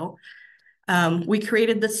support wheel. We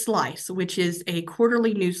created the Slice, which is a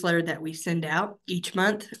quarterly newsletter that we send out each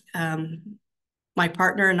month. My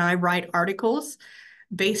partner and I write articles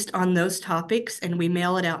based on those topics, and we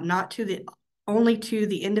mail it out not to only to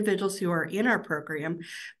the individuals who are in our program,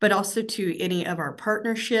 but also to any of our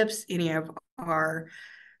partnerships, any of our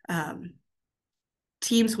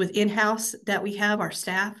teams with in-house that we have, our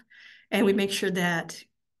staff, and we make sure that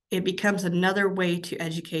it becomes another way to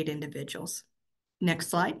educate individuals. Next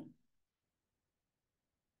slide.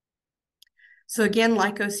 So again,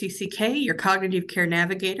 like OCCK, your cognitive care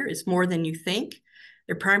navigator is more than you think.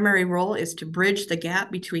 Their primary role is to bridge the gap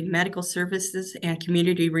between medical services and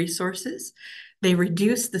community resources. They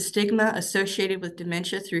reduce the stigma associated with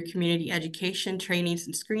dementia through community education, trainings,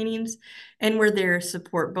 and screenings, and we're there to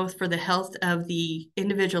support both for the health of the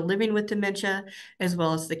individual living with dementia as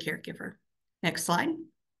well as the caregiver. Next slide.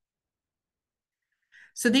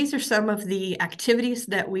 So these are some of the activities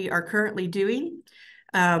that we are currently doing.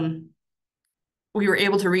 We were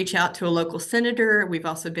able to reach out to a local senator. We've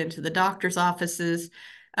also been to the doctor's offices.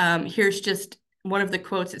 Here's just one of the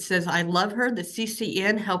quotes. It says, "I love her. The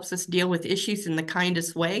CCN helps us deal with issues in the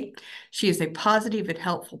kindest way. She is a positive and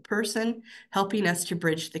helpful person, helping us to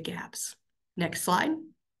bridge the gaps." Next slide.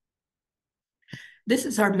 This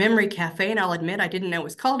is our memory cafe, and I'll admit I didn't know it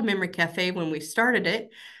was called a memory cafe when we started it.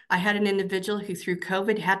 I had an individual who through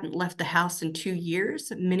COVID hadn't left the house in 2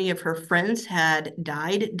 years. Many of her friends had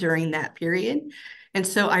died during that period. And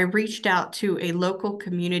so I reached out to a local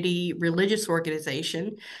community religious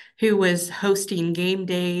organization who was hosting game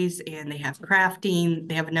days, and they have crafting.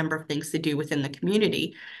 They have a number of things to do within the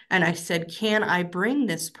community. And I said, can I bring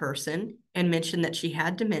this person, and mention that she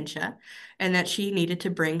had dementia and that she needed to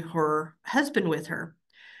bring her husband with her.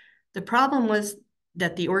 The problem was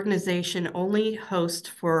that the organization only hosts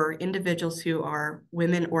for individuals who are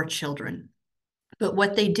women or children. But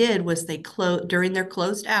what they did was they during their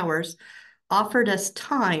closed hours, offered us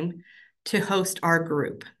time to host our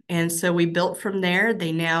group. And so we built from there.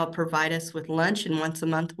 They now provide us with lunch, and once a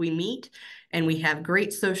month we meet and we have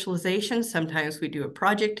great socialization. Sometimes we do a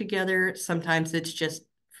project together. Sometimes it's just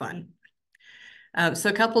fun. So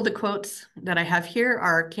a couple of the quotes that I have here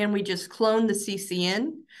are, can we just clone the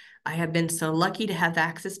CCN? I have been so lucky to have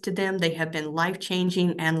access to them. They have been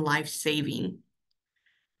life-changing and life-saving.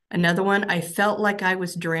 Another one, I felt like I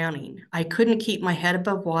was drowning. I couldn't keep my head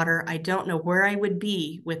above water. I don't know where I would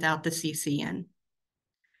be without the CCN.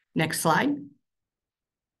 Next slide.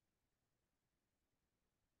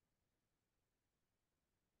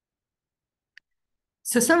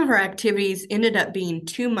 So some of our activities ended up being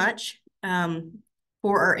too much for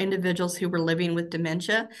our individuals who were living with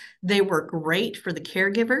dementia. They were great for the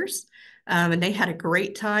caregivers, and they had a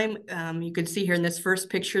great time. You can see here in this first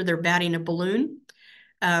picture, they're batting a balloon,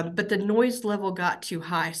 but the noise level got too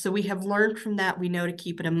high. So we have learned from that. We know to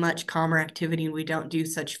keep it a much calmer activity, and we don't do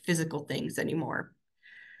such physical things anymore.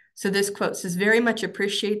 So this quote says, "Very much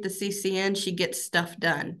appreciate the CCN. She gets stuff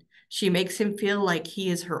done. She makes him feel like he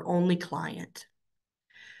is her only client."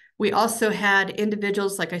 We also had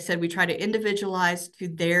individuals, like I said, we try to individualize to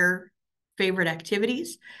their favorite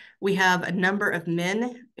activities. We have a number of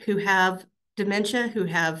men who have dementia, who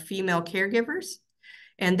have female caregivers,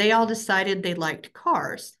 and they all decided they liked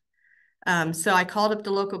cars. So I called up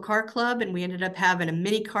the local car club, and we ended up having a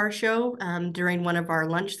mini car show during one of our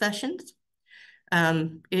lunch sessions.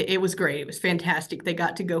 It was great. It was fantastic. They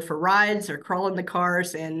got to go for rides or crawl in the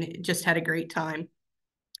cars and just had a great time.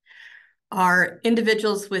 Our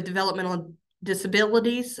individuals with developmental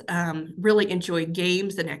disabilities really enjoy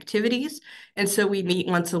games and activities. And so we meet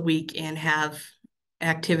once a week and have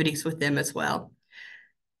activities with them as well.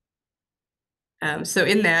 So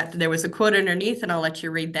in that, there was a quote underneath, and I'll let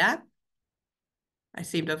you read that. I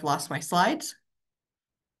seem to have lost my slides.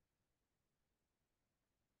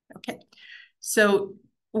 Okay, so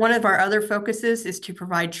one of our other focuses is to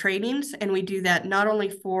provide trainings, and we do that not only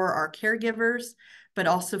for our caregivers, but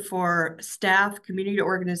also for staff, community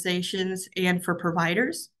organizations, and for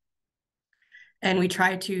providers. And we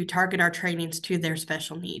try to target our trainings to their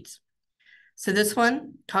special needs. So this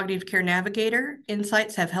one, Cognitive Care Navigator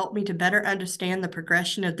insights have helped me to better understand the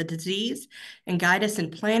progression of the disease and guide us in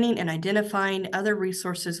planning and identifying other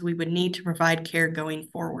resources we would need to provide care going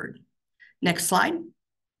forward. Next slide.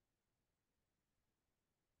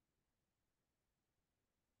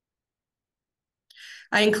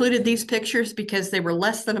 I included these pictures because they were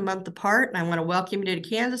less than a month apart, and I want to welcome you to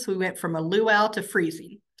Kansas. We went from a luau to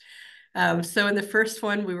freezing. So in the first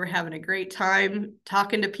one, we were having a great time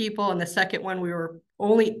talking to people, and the second one, we were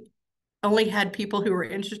only had people who were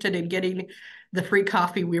interested in getting the free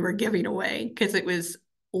coffee we were giving away because it was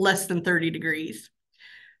less than 30 degrees.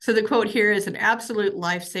 So the quote here is, "An absolute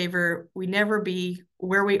lifesaver. We never be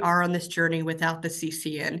where we are on this journey without the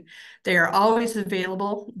CCN. They are always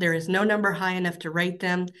available. There is no number high enough to rate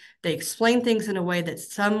them. They explain things in a way that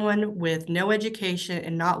someone with no education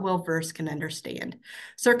and not well-versed can understand."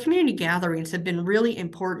 So our community gatherings have been really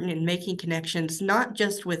important in making connections, not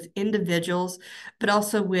just with individuals, but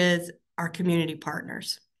also with our community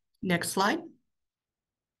partners. Next slide.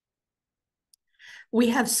 We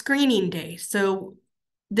have screening day. So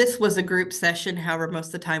this was a group session. However, most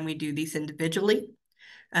of the time we do these individually,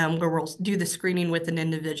 where we'll do the screening with an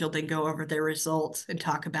individual, then go over their results and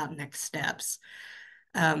talk about next steps.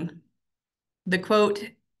 The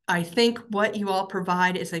quote, "I think what you all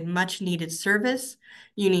provide is a much needed service.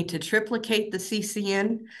 You need to triplicate the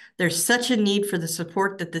CCN. There's such a need for the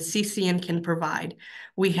support that the CCN can provide.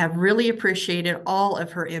 We have really appreciated all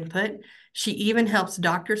of her input. She even helps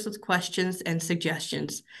doctors with questions and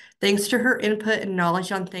suggestions. Thanks to her input and knowledge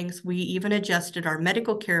on things, we even adjusted our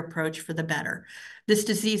medical care approach for the better. This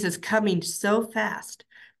disease is coming so fast.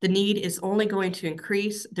 The need is only going to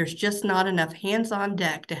increase. There's just not enough hands on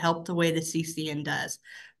deck to help the way the CCN does,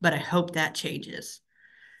 but I hope that changes."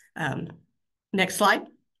 Next slide.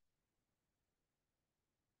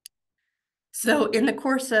 So in the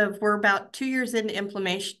course of, we're about 2 years into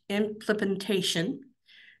implementation,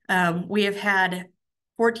 we have had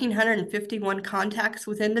 1,451 contacts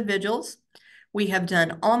with individuals. We have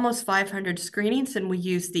done almost 500 screenings, and we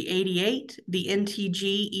use the 88, the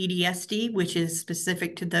NTG EDSD, which is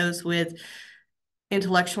specific to those with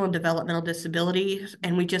intellectual and developmental disabilities,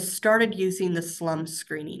 and we just started using the slum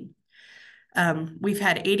screening. We've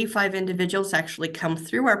had 85 individuals actually come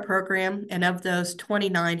through our program, and of those,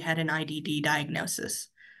 29 had an IDD diagnosis.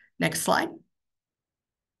 Next slide.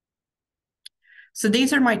 So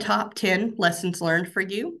these are my top 10 lessons learned for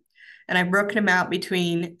you, and I've broken them out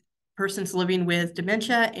between persons living with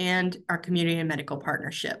dementia and our community and medical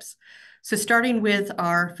partnerships. So starting with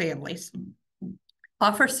our families,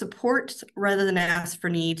 offer support rather than ask for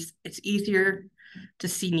needs. It's easier to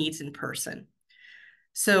see needs in person.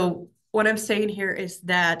 So what I'm saying here is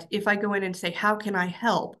that if I go in and say, "How can I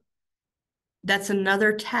help?" that's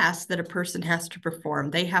another task that a person has to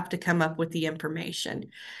perform. They have to come up with the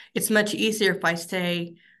information. It's much easier if I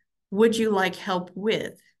say, "Would you like help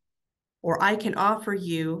with?" Or "I can offer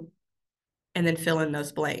you," and then fill in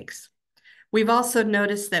those blanks. We've also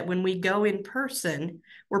noticed that when we go in person,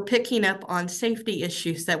 we're picking up on safety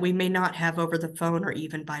issues that we may not have over the phone or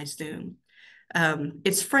even by Zoom.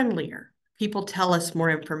 It's friendlier. people tell us more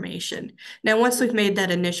information. Now, once we've made that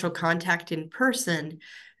initial contact in person,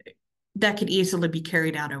 that could easily be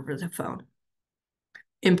carried out over the phone.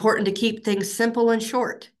 Important to keep things simple and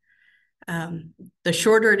short. The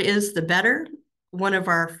shorter it is, the better. One of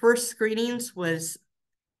our first screenings was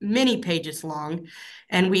many pages long,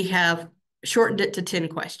 and we have shortened it to 10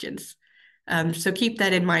 questions. So keep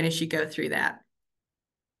that in mind as you go through that.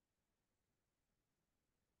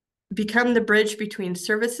 Become the bridge between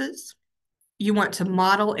services. You want to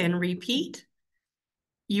model and repeat.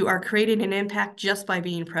 You are creating an impact just by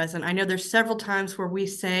being present. I know there's several times where we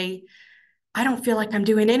say, I don't feel like I'm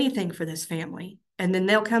doing anything for this family. And then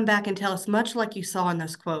they'll come back and tell us, much like you saw in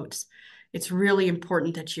those quotes, it's really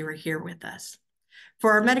important that you are here with us.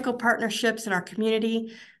 For our medical partnerships in our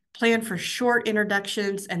community, plan for short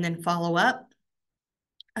introductions and then follow up.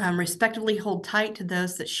 Respectively hold tight to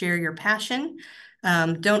those that share your passion.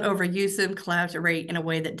 Don't overuse them, collaborate in a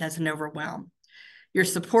way that doesn't overwhelm. Your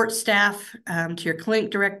support staff, to your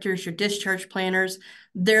clinic directors, your discharge planners,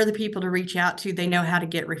 they're the people to reach out to. They know how to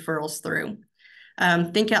get referrals through.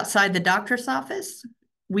 Think outside the doctor's office.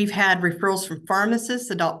 We've had referrals from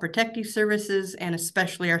pharmacists, adult protective services, and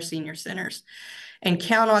especially our senior centers. And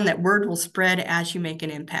count on that word will spread as you make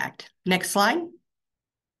an impact. Next slide.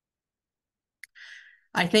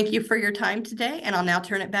 I thank you for your time today, and I'll now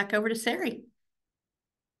turn it back over to Sari.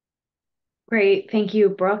 Great. Thank you,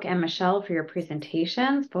 Brooke and Michelle, for your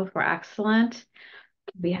presentations. Both were excellent.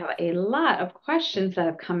 We have a lot of questions that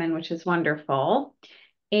have come in, which is wonderful.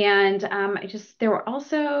 And there were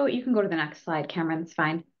also, you can go to the next slide, Cameron, it's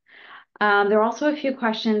fine. There are also a few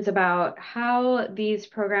questions about how these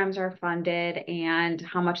programs are funded and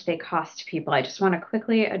how much they cost people. I just want to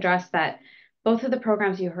quickly address that both of the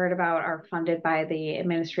programs you heard about are funded by the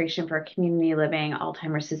Administration for Community Living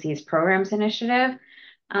Alzheimer's Disease Programs Initiative.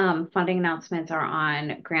 Funding announcements are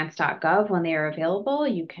on grants.gov when they are available.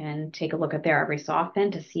 You can take a look at there every so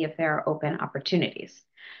often to see if there are open opportunities.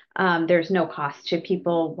 There's no cost to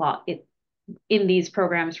people in these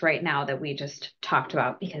programs right now that we just talked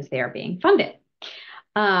about because they are being funded.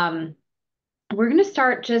 We're going to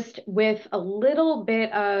start just with a little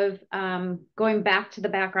bit of going back to the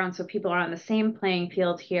background so people are on the same playing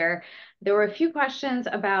field here. There were a few questions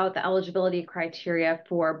about the eligibility criteria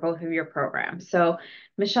for both of your programs. So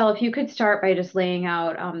Michelle, if you could start by just laying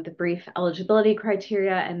out the brief eligibility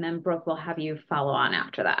criteria, and then Brooke will have you follow on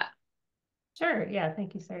after that. Sure. Yeah.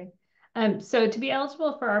 Thank you, Sari. So to be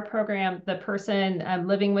eligible for our program, the person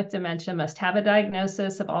living with dementia must have a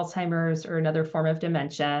diagnosis of Alzheimer's or another form of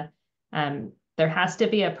dementia. There has to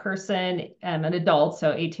be a person, an adult,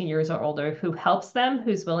 so 18 years or older, who helps them,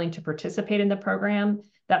 who's willing to participate in the program.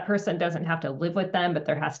 That person doesn't have to live with them, but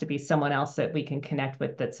there has to be someone else that we can connect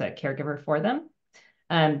with that's a caregiver for them.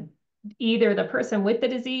 Either the person with the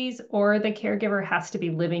disease or the caregiver has to be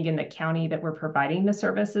living in the county that we're providing the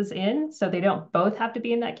services in. So they don't both have to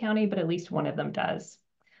be in that county, but at least one of them does.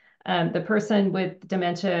 The person with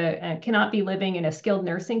dementia cannot be living in a skilled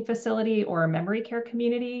nursing facility or a memory care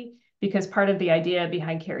community, because part of the idea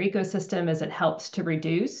behind Care Ecosystem is it helps to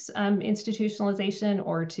reduce institutionalization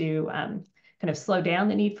or to kind of slow down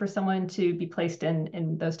the need for someone to be placed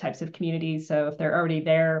in those types of communities. So if they're already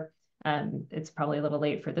there, it's probably a little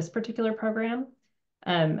late for this particular program.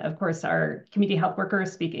 Of course, our community health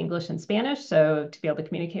workers speak English and Spanish, so to be able to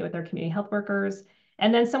communicate with our community health workers.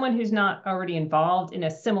 And then someone who's not already involved in a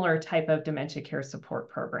similar type of dementia care support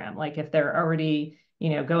program, like if they're already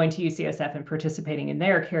going to UCSF and participating in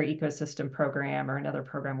their Care Ecosystem program or another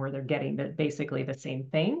program where they're getting basically the same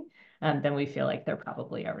thing, then we feel like they're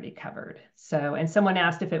probably already covered. So, and someone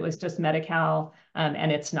asked if it was just Medi-Cal,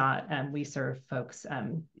 and it's not. We serve folks.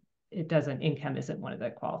 Income isn't one of the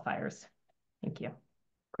qualifiers. Thank you.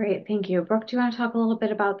 Great, thank you. Brooke, do you want to talk a little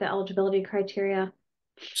bit about the eligibility criteria?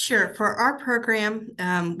 Sure. For our program,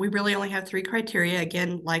 we really only have 3 criteria.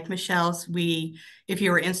 Again, like Michelle's, if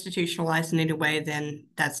you are institutionalized in any way, then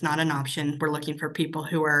that's not an option. We're looking for people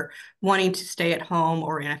who are wanting to stay at home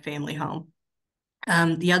or in a family home.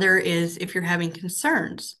 The other is if you're having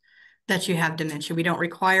concerns that you have dementia. We don't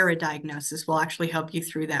require a diagnosis. We'll actually help you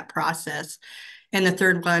through that process. And the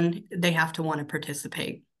third one, they have to want to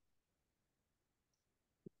participate.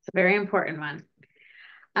 It's a very important one.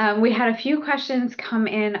 We had a few questions come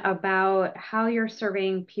in about how you're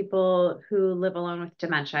serving people who live alone with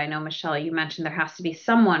dementia. I know, Michelle, you mentioned there has to be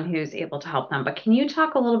someone who's able to help them, but can you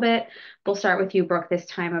talk a little bit, we'll start with you, Brooke, this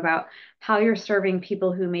time, about how you're serving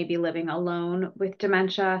people who may be living alone with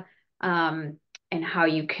dementia, and how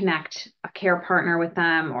you connect a care partner with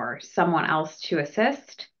them or someone else to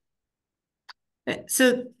assist?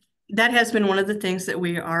 So that has been one of the things that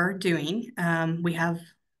we are doing. We have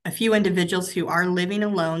a few individuals who are living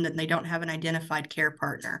alone, that they don't have an identified care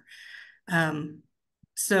partner.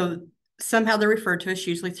 So somehow they're referred to us,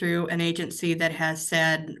 usually through an agency that has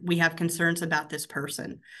said, we have concerns about this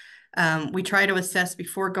person. We try to assess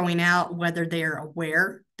before going out whether they're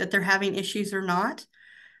aware that they're having issues or not,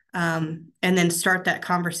 and then start that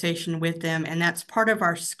conversation with them. And that's part of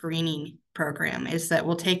our screening program, is that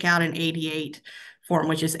we'll take out an 88 form,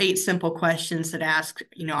 which is 8 simple questions that ask,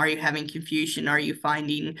 are you having confusion? Are you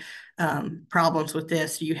finding problems with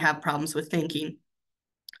this? Do you have problems with thinking?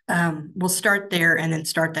 We'll start there and then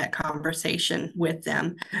start that conversation with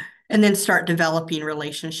them, and then start developing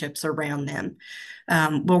relationships around them.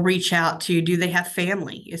 We'll reach out to, do they have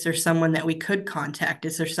family? Is there someone that we could contact?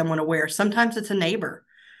 Is there someone aware? Sometimes it's a neighbor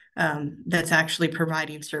that's actually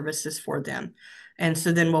providing services for them. And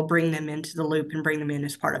so then we'll bring them into the loop and bring them in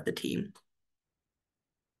as part of the team.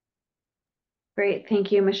 Great,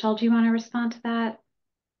 thank you. Michelle, do you want to respond to that?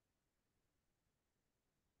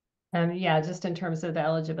 Yeah, just in terms of the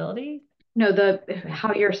eligibility. No,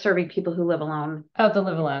 how you're serving people who live alone. Oh, the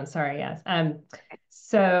live alone. Sorry, yes.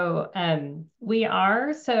 So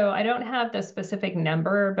I don't have the specific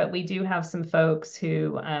number, but we do have some folks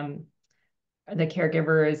who the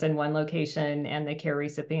caregivers in one location and the care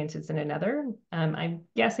recipients is in another. I'm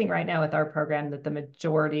guessing right now with our program that the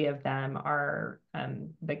majority of them are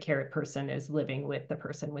the care person is living with the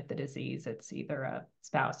person with the disease. It's either a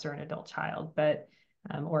spouse or an adult child, but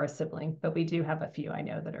or a sibling. But we do have a few I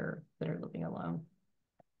know that are living alone.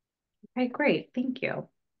 Okay, great, thank you.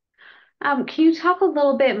 Can you talk a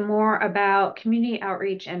little bit more about community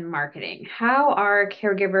outreach and marketing? How are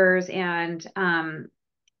caregivers and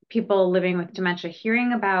people living with dementia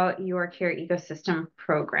hearing about your Care Ecosystem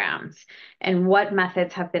programs, and what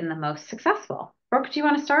methods have been the most successful? Brooke, do you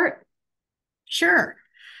want to start? Sure.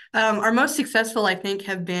 Our most successful, I think,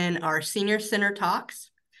 have been our senior center talks.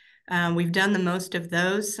 We've done the most of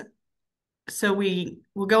those. So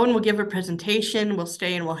we'll go and we'll give a presentation, we'll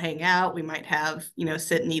stay and we'll hang out. We might have,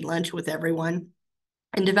 sit and eat lunch with everyone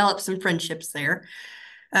and develop some friendships there.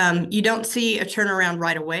 You don't see a turnaround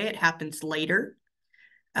right away. It happens later.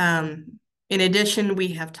 In addition, we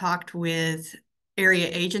have talked with area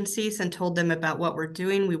agencies and told them about what we're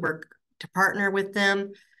doing. We work to partner with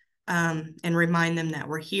them and remind them that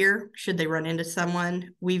we're here should they run into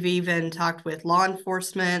someone. We've even talked with law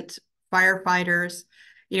enforcement, firefighters.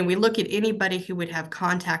 We look at anybody who would have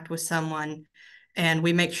contact with someone, and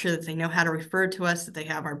we make sure that they know how to refer to us, that they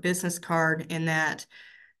have our business card, and that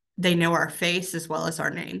they know our face as well as our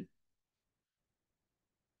name.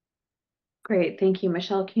 Great, thank you.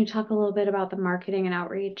 Michelle, can you talk a little bit about the marketing and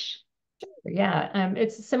outreach? Yeah,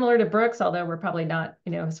 it's similar to Brooks, although we're probably not,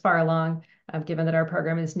 as far along, given that our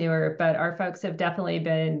program is newer, but our folks have definitely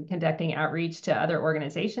been conducting outreach to other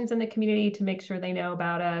organizations in the community to make sure they know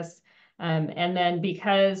about us. And then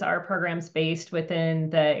because our program's based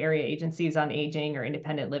within the area agencies on aging or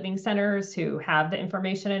independent living centers who have the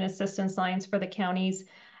information and assistance lines for the counties,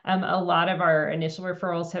 a lot of our initial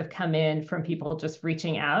referrals have come in from people just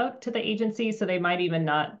reaching out to the agency. So they might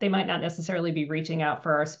not necessarily be reaching out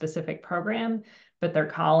for our specific program, but they're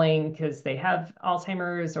calling because they have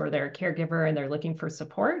Alzheimer's or they're a caregiver and they're looking for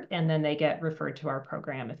support. And then they get referred to our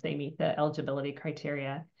program if they meet the eligibility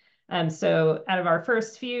criteria. So out of our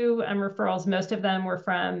first few referrals, most of them were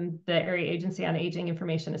from the Area Agency on Aging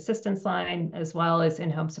Information Assistance Line, as well as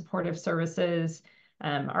in-home supportive services.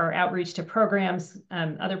 Our outreach to programs,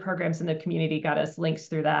 other programs in the community got us links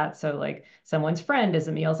through that. So like someone's friend is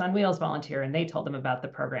a Meals on Wheels volunteer and they told them about the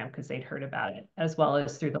program because they'd heard about it, as well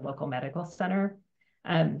as through the local medical center.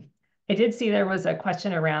 I did see there was a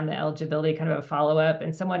question around the eligibility, kind of a follow-up,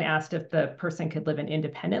 and someone asked if the person could live in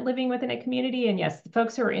independent living within a community. And yes, the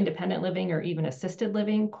folks who are independent living or even assisted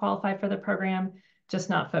living qualify for the program, just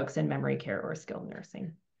not folks in memory care or skilled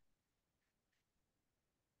nursing.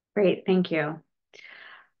 Great, thank you.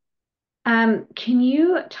 Can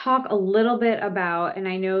you talk a little bit about, and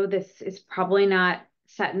I know this is probably not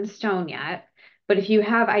set in stone yet, but if you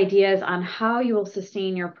have ideas on how you will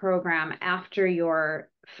sustain your program after your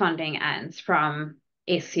funding ends from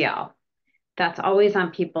ACL, that's always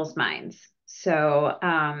on people's minds. So,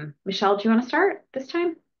 Michelle, do you want to start this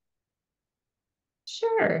time?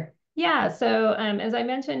 Sure. Yeah, so as I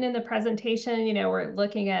mentioned in the presentation, we're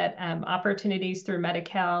looking at opportunities through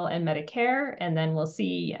Medi-Cal and Medicare, and then we'll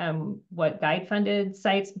see what guide-funded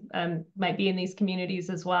sites might be in these communities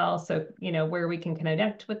as well. So, where we can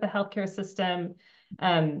connect with the healthcare system,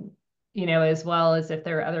 as well as if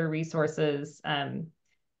there are other resources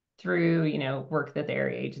through, work that the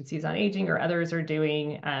area agencies on aging or others are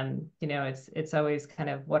doing. It's always kind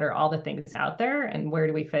of what are all the things out there and where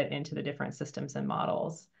do we fit into the different systems and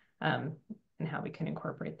models, and how we can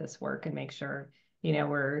incorporate this work and make sure,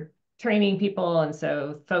 we're training people. And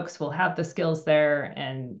so folks will have the skills there.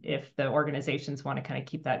 And if the organizations want to kind of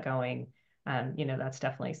keep that going, that's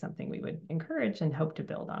definitely something we would encourage and hope to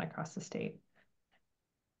build on across the state.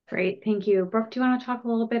 Great, thank you. Brooke, do you want to talk a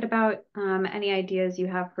little bit about any ideas you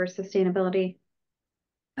have for sustainability?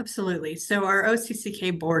 Absolutely. So our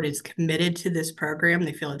OCCK board is committed to this program.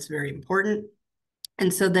 They feel it's very important.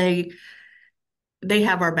 And so they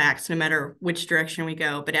have our backs no matter which direction we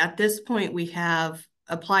go. But at this point, we have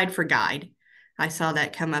applied for guide. I saw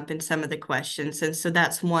that come up in some of the questions. And so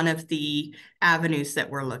that's one of the avenues that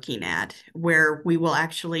we're looking at, where we will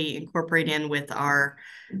actually incorporate in with our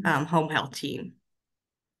home health team.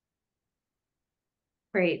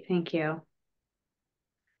 Great, thank you.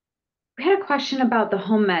 We had a question about the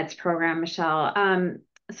HomeMeds program, Michelle.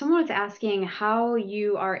 Someone was asking how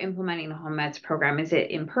you are implementing the HomeMeds program. Is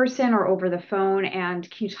it in person or over the phone? And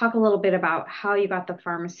can you talk a little bit about how you got the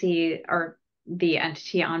pharmacy or the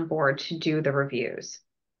entity on board to do the reviews?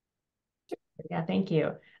 Yeah, thank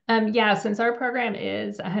you. Since our program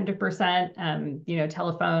is 100%,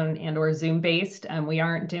 telephone and or Zoom based, we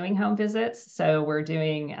aren't doing home visits. So we're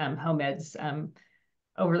doing HomeMeds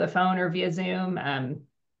over the phone or via Zoom,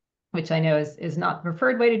 which I know is not the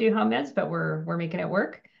preferred way to do HomeMeds, but we're making it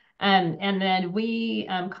work. And then we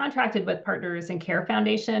contracted with Partners in Care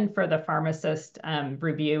Foundation for the pharmacist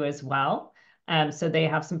review as well. So they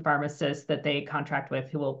have some pharmacists that they contract with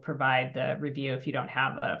who will provide the review if you don't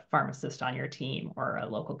have a pharmacist on your team or a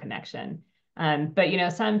local connection.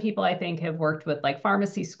 But some people I think have worked with like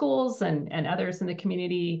pharmacy schools and others in the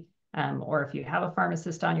community, or if you have a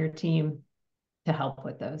pharmacist on your team to help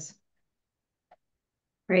with those.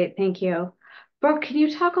 Great, thank you. Brooke, can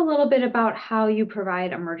you talk a little bit about how you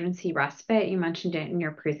provide emergency respite? You mentioned it in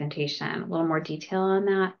your presentation. A little more detail on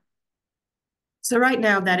that. So right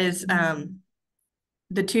now that is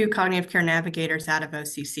the 2 cognitive care navigators out of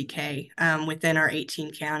OCCK within our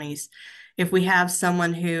 18 counties. If we have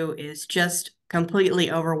someone who is just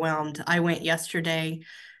completely overwhelmed, I went yesterday,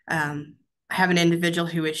 have an individual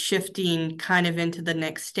who is shifting kind of into the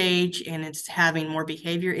next stage and it's having more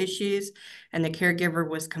behavior issues, and the caregiver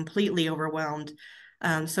was completely overwhelmed.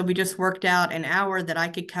 So we just worked out an hour that I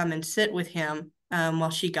could come and sit with him while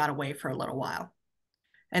she got away for a little while.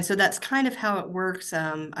 And so that's kind of how it works.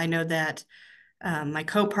 I know that my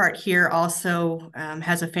co-part here also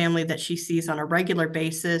has a family that she sees on a regular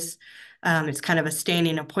basis. It's kind of a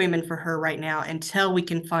standing appointment for her right now until we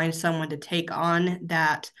can find someone to take on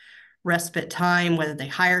that respite time, whether they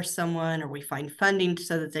hire someone or we find funding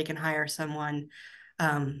so that they can hire someone.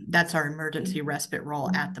 That's our emergency respite role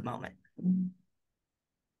at the moment.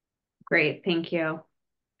 Great, thank you.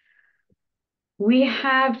 We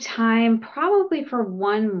have time probably for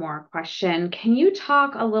one more question. Can you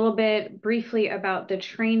talk a little bit briefly about the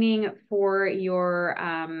training for your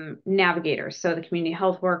navigators, so the community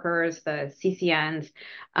health workers, the CCNs,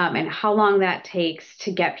 and how long that takes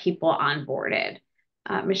to get people onboarded?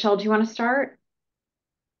 Michelle, do you want to start?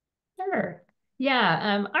 Sure.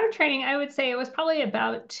 Yeah, our training, I would say it was probably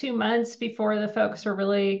about 2 months before the folks were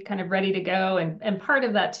really kind of ready to go. And part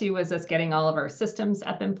of that too was us getting all of our systems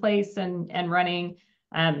up in place and running.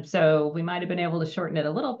 So we might have been able to shorten it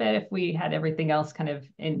a little bit if we had everything else kind of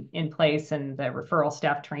in place and the referral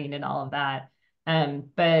staff trained and all of that.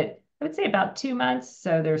 But I would say about 2 months.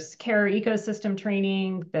 So there's Care Ecosystem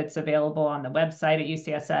training that's available on the website at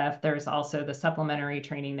UCSF. There's also the supplementary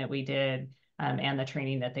training that we did, and the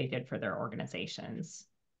training that they did for their organizations.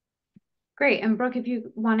 Great. And Brooke, if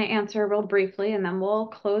you want to answer real briefly, and then we'll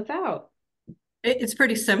close out. It's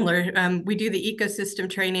pretty similar. We do the ecosystem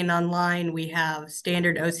training online. We have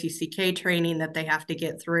standard OCCK training that they have to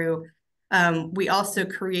get through. We also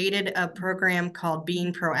created a program called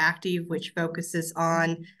Being Proactive, which focuses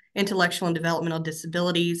on intellectual and developmental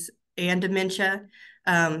disabilities and dementia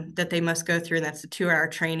that they must go through, and that's a 2-hour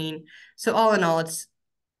training. So all in all,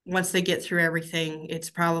 once they get through everything, it's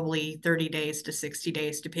probably 30 days to 60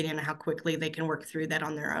 days, depending on how quickly they can work through that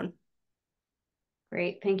on their own.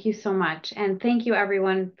 Great. Thank you so much. And thank you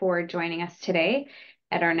everyone for joining us today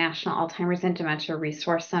at our National Alzheimer's and Dementia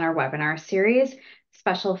Resource Center webinar series.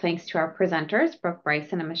 Special thanks to our presenters, Brooke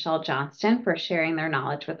Bryson and Michelle Johnston, for sharing their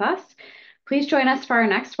knowledge with us. Please join us for our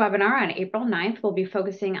next webinar on April 9th. We'll be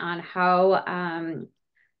focusing on how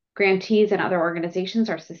grantees and other organizations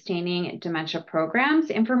are sustaining dementia programs.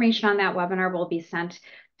 Information on that webinar will be sent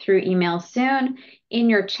through email soon. In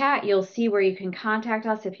your chat, you'll see where you can contact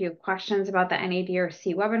us if you have questions about the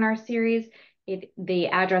NADRC webinar series. The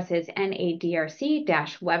address is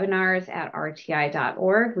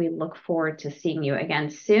nadrc-webinars@rti.org. We look forward to seeing you again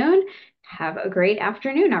soon. Have a great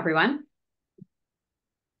afternoon, everyone.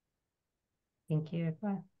 Thank you.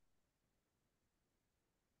 Bye.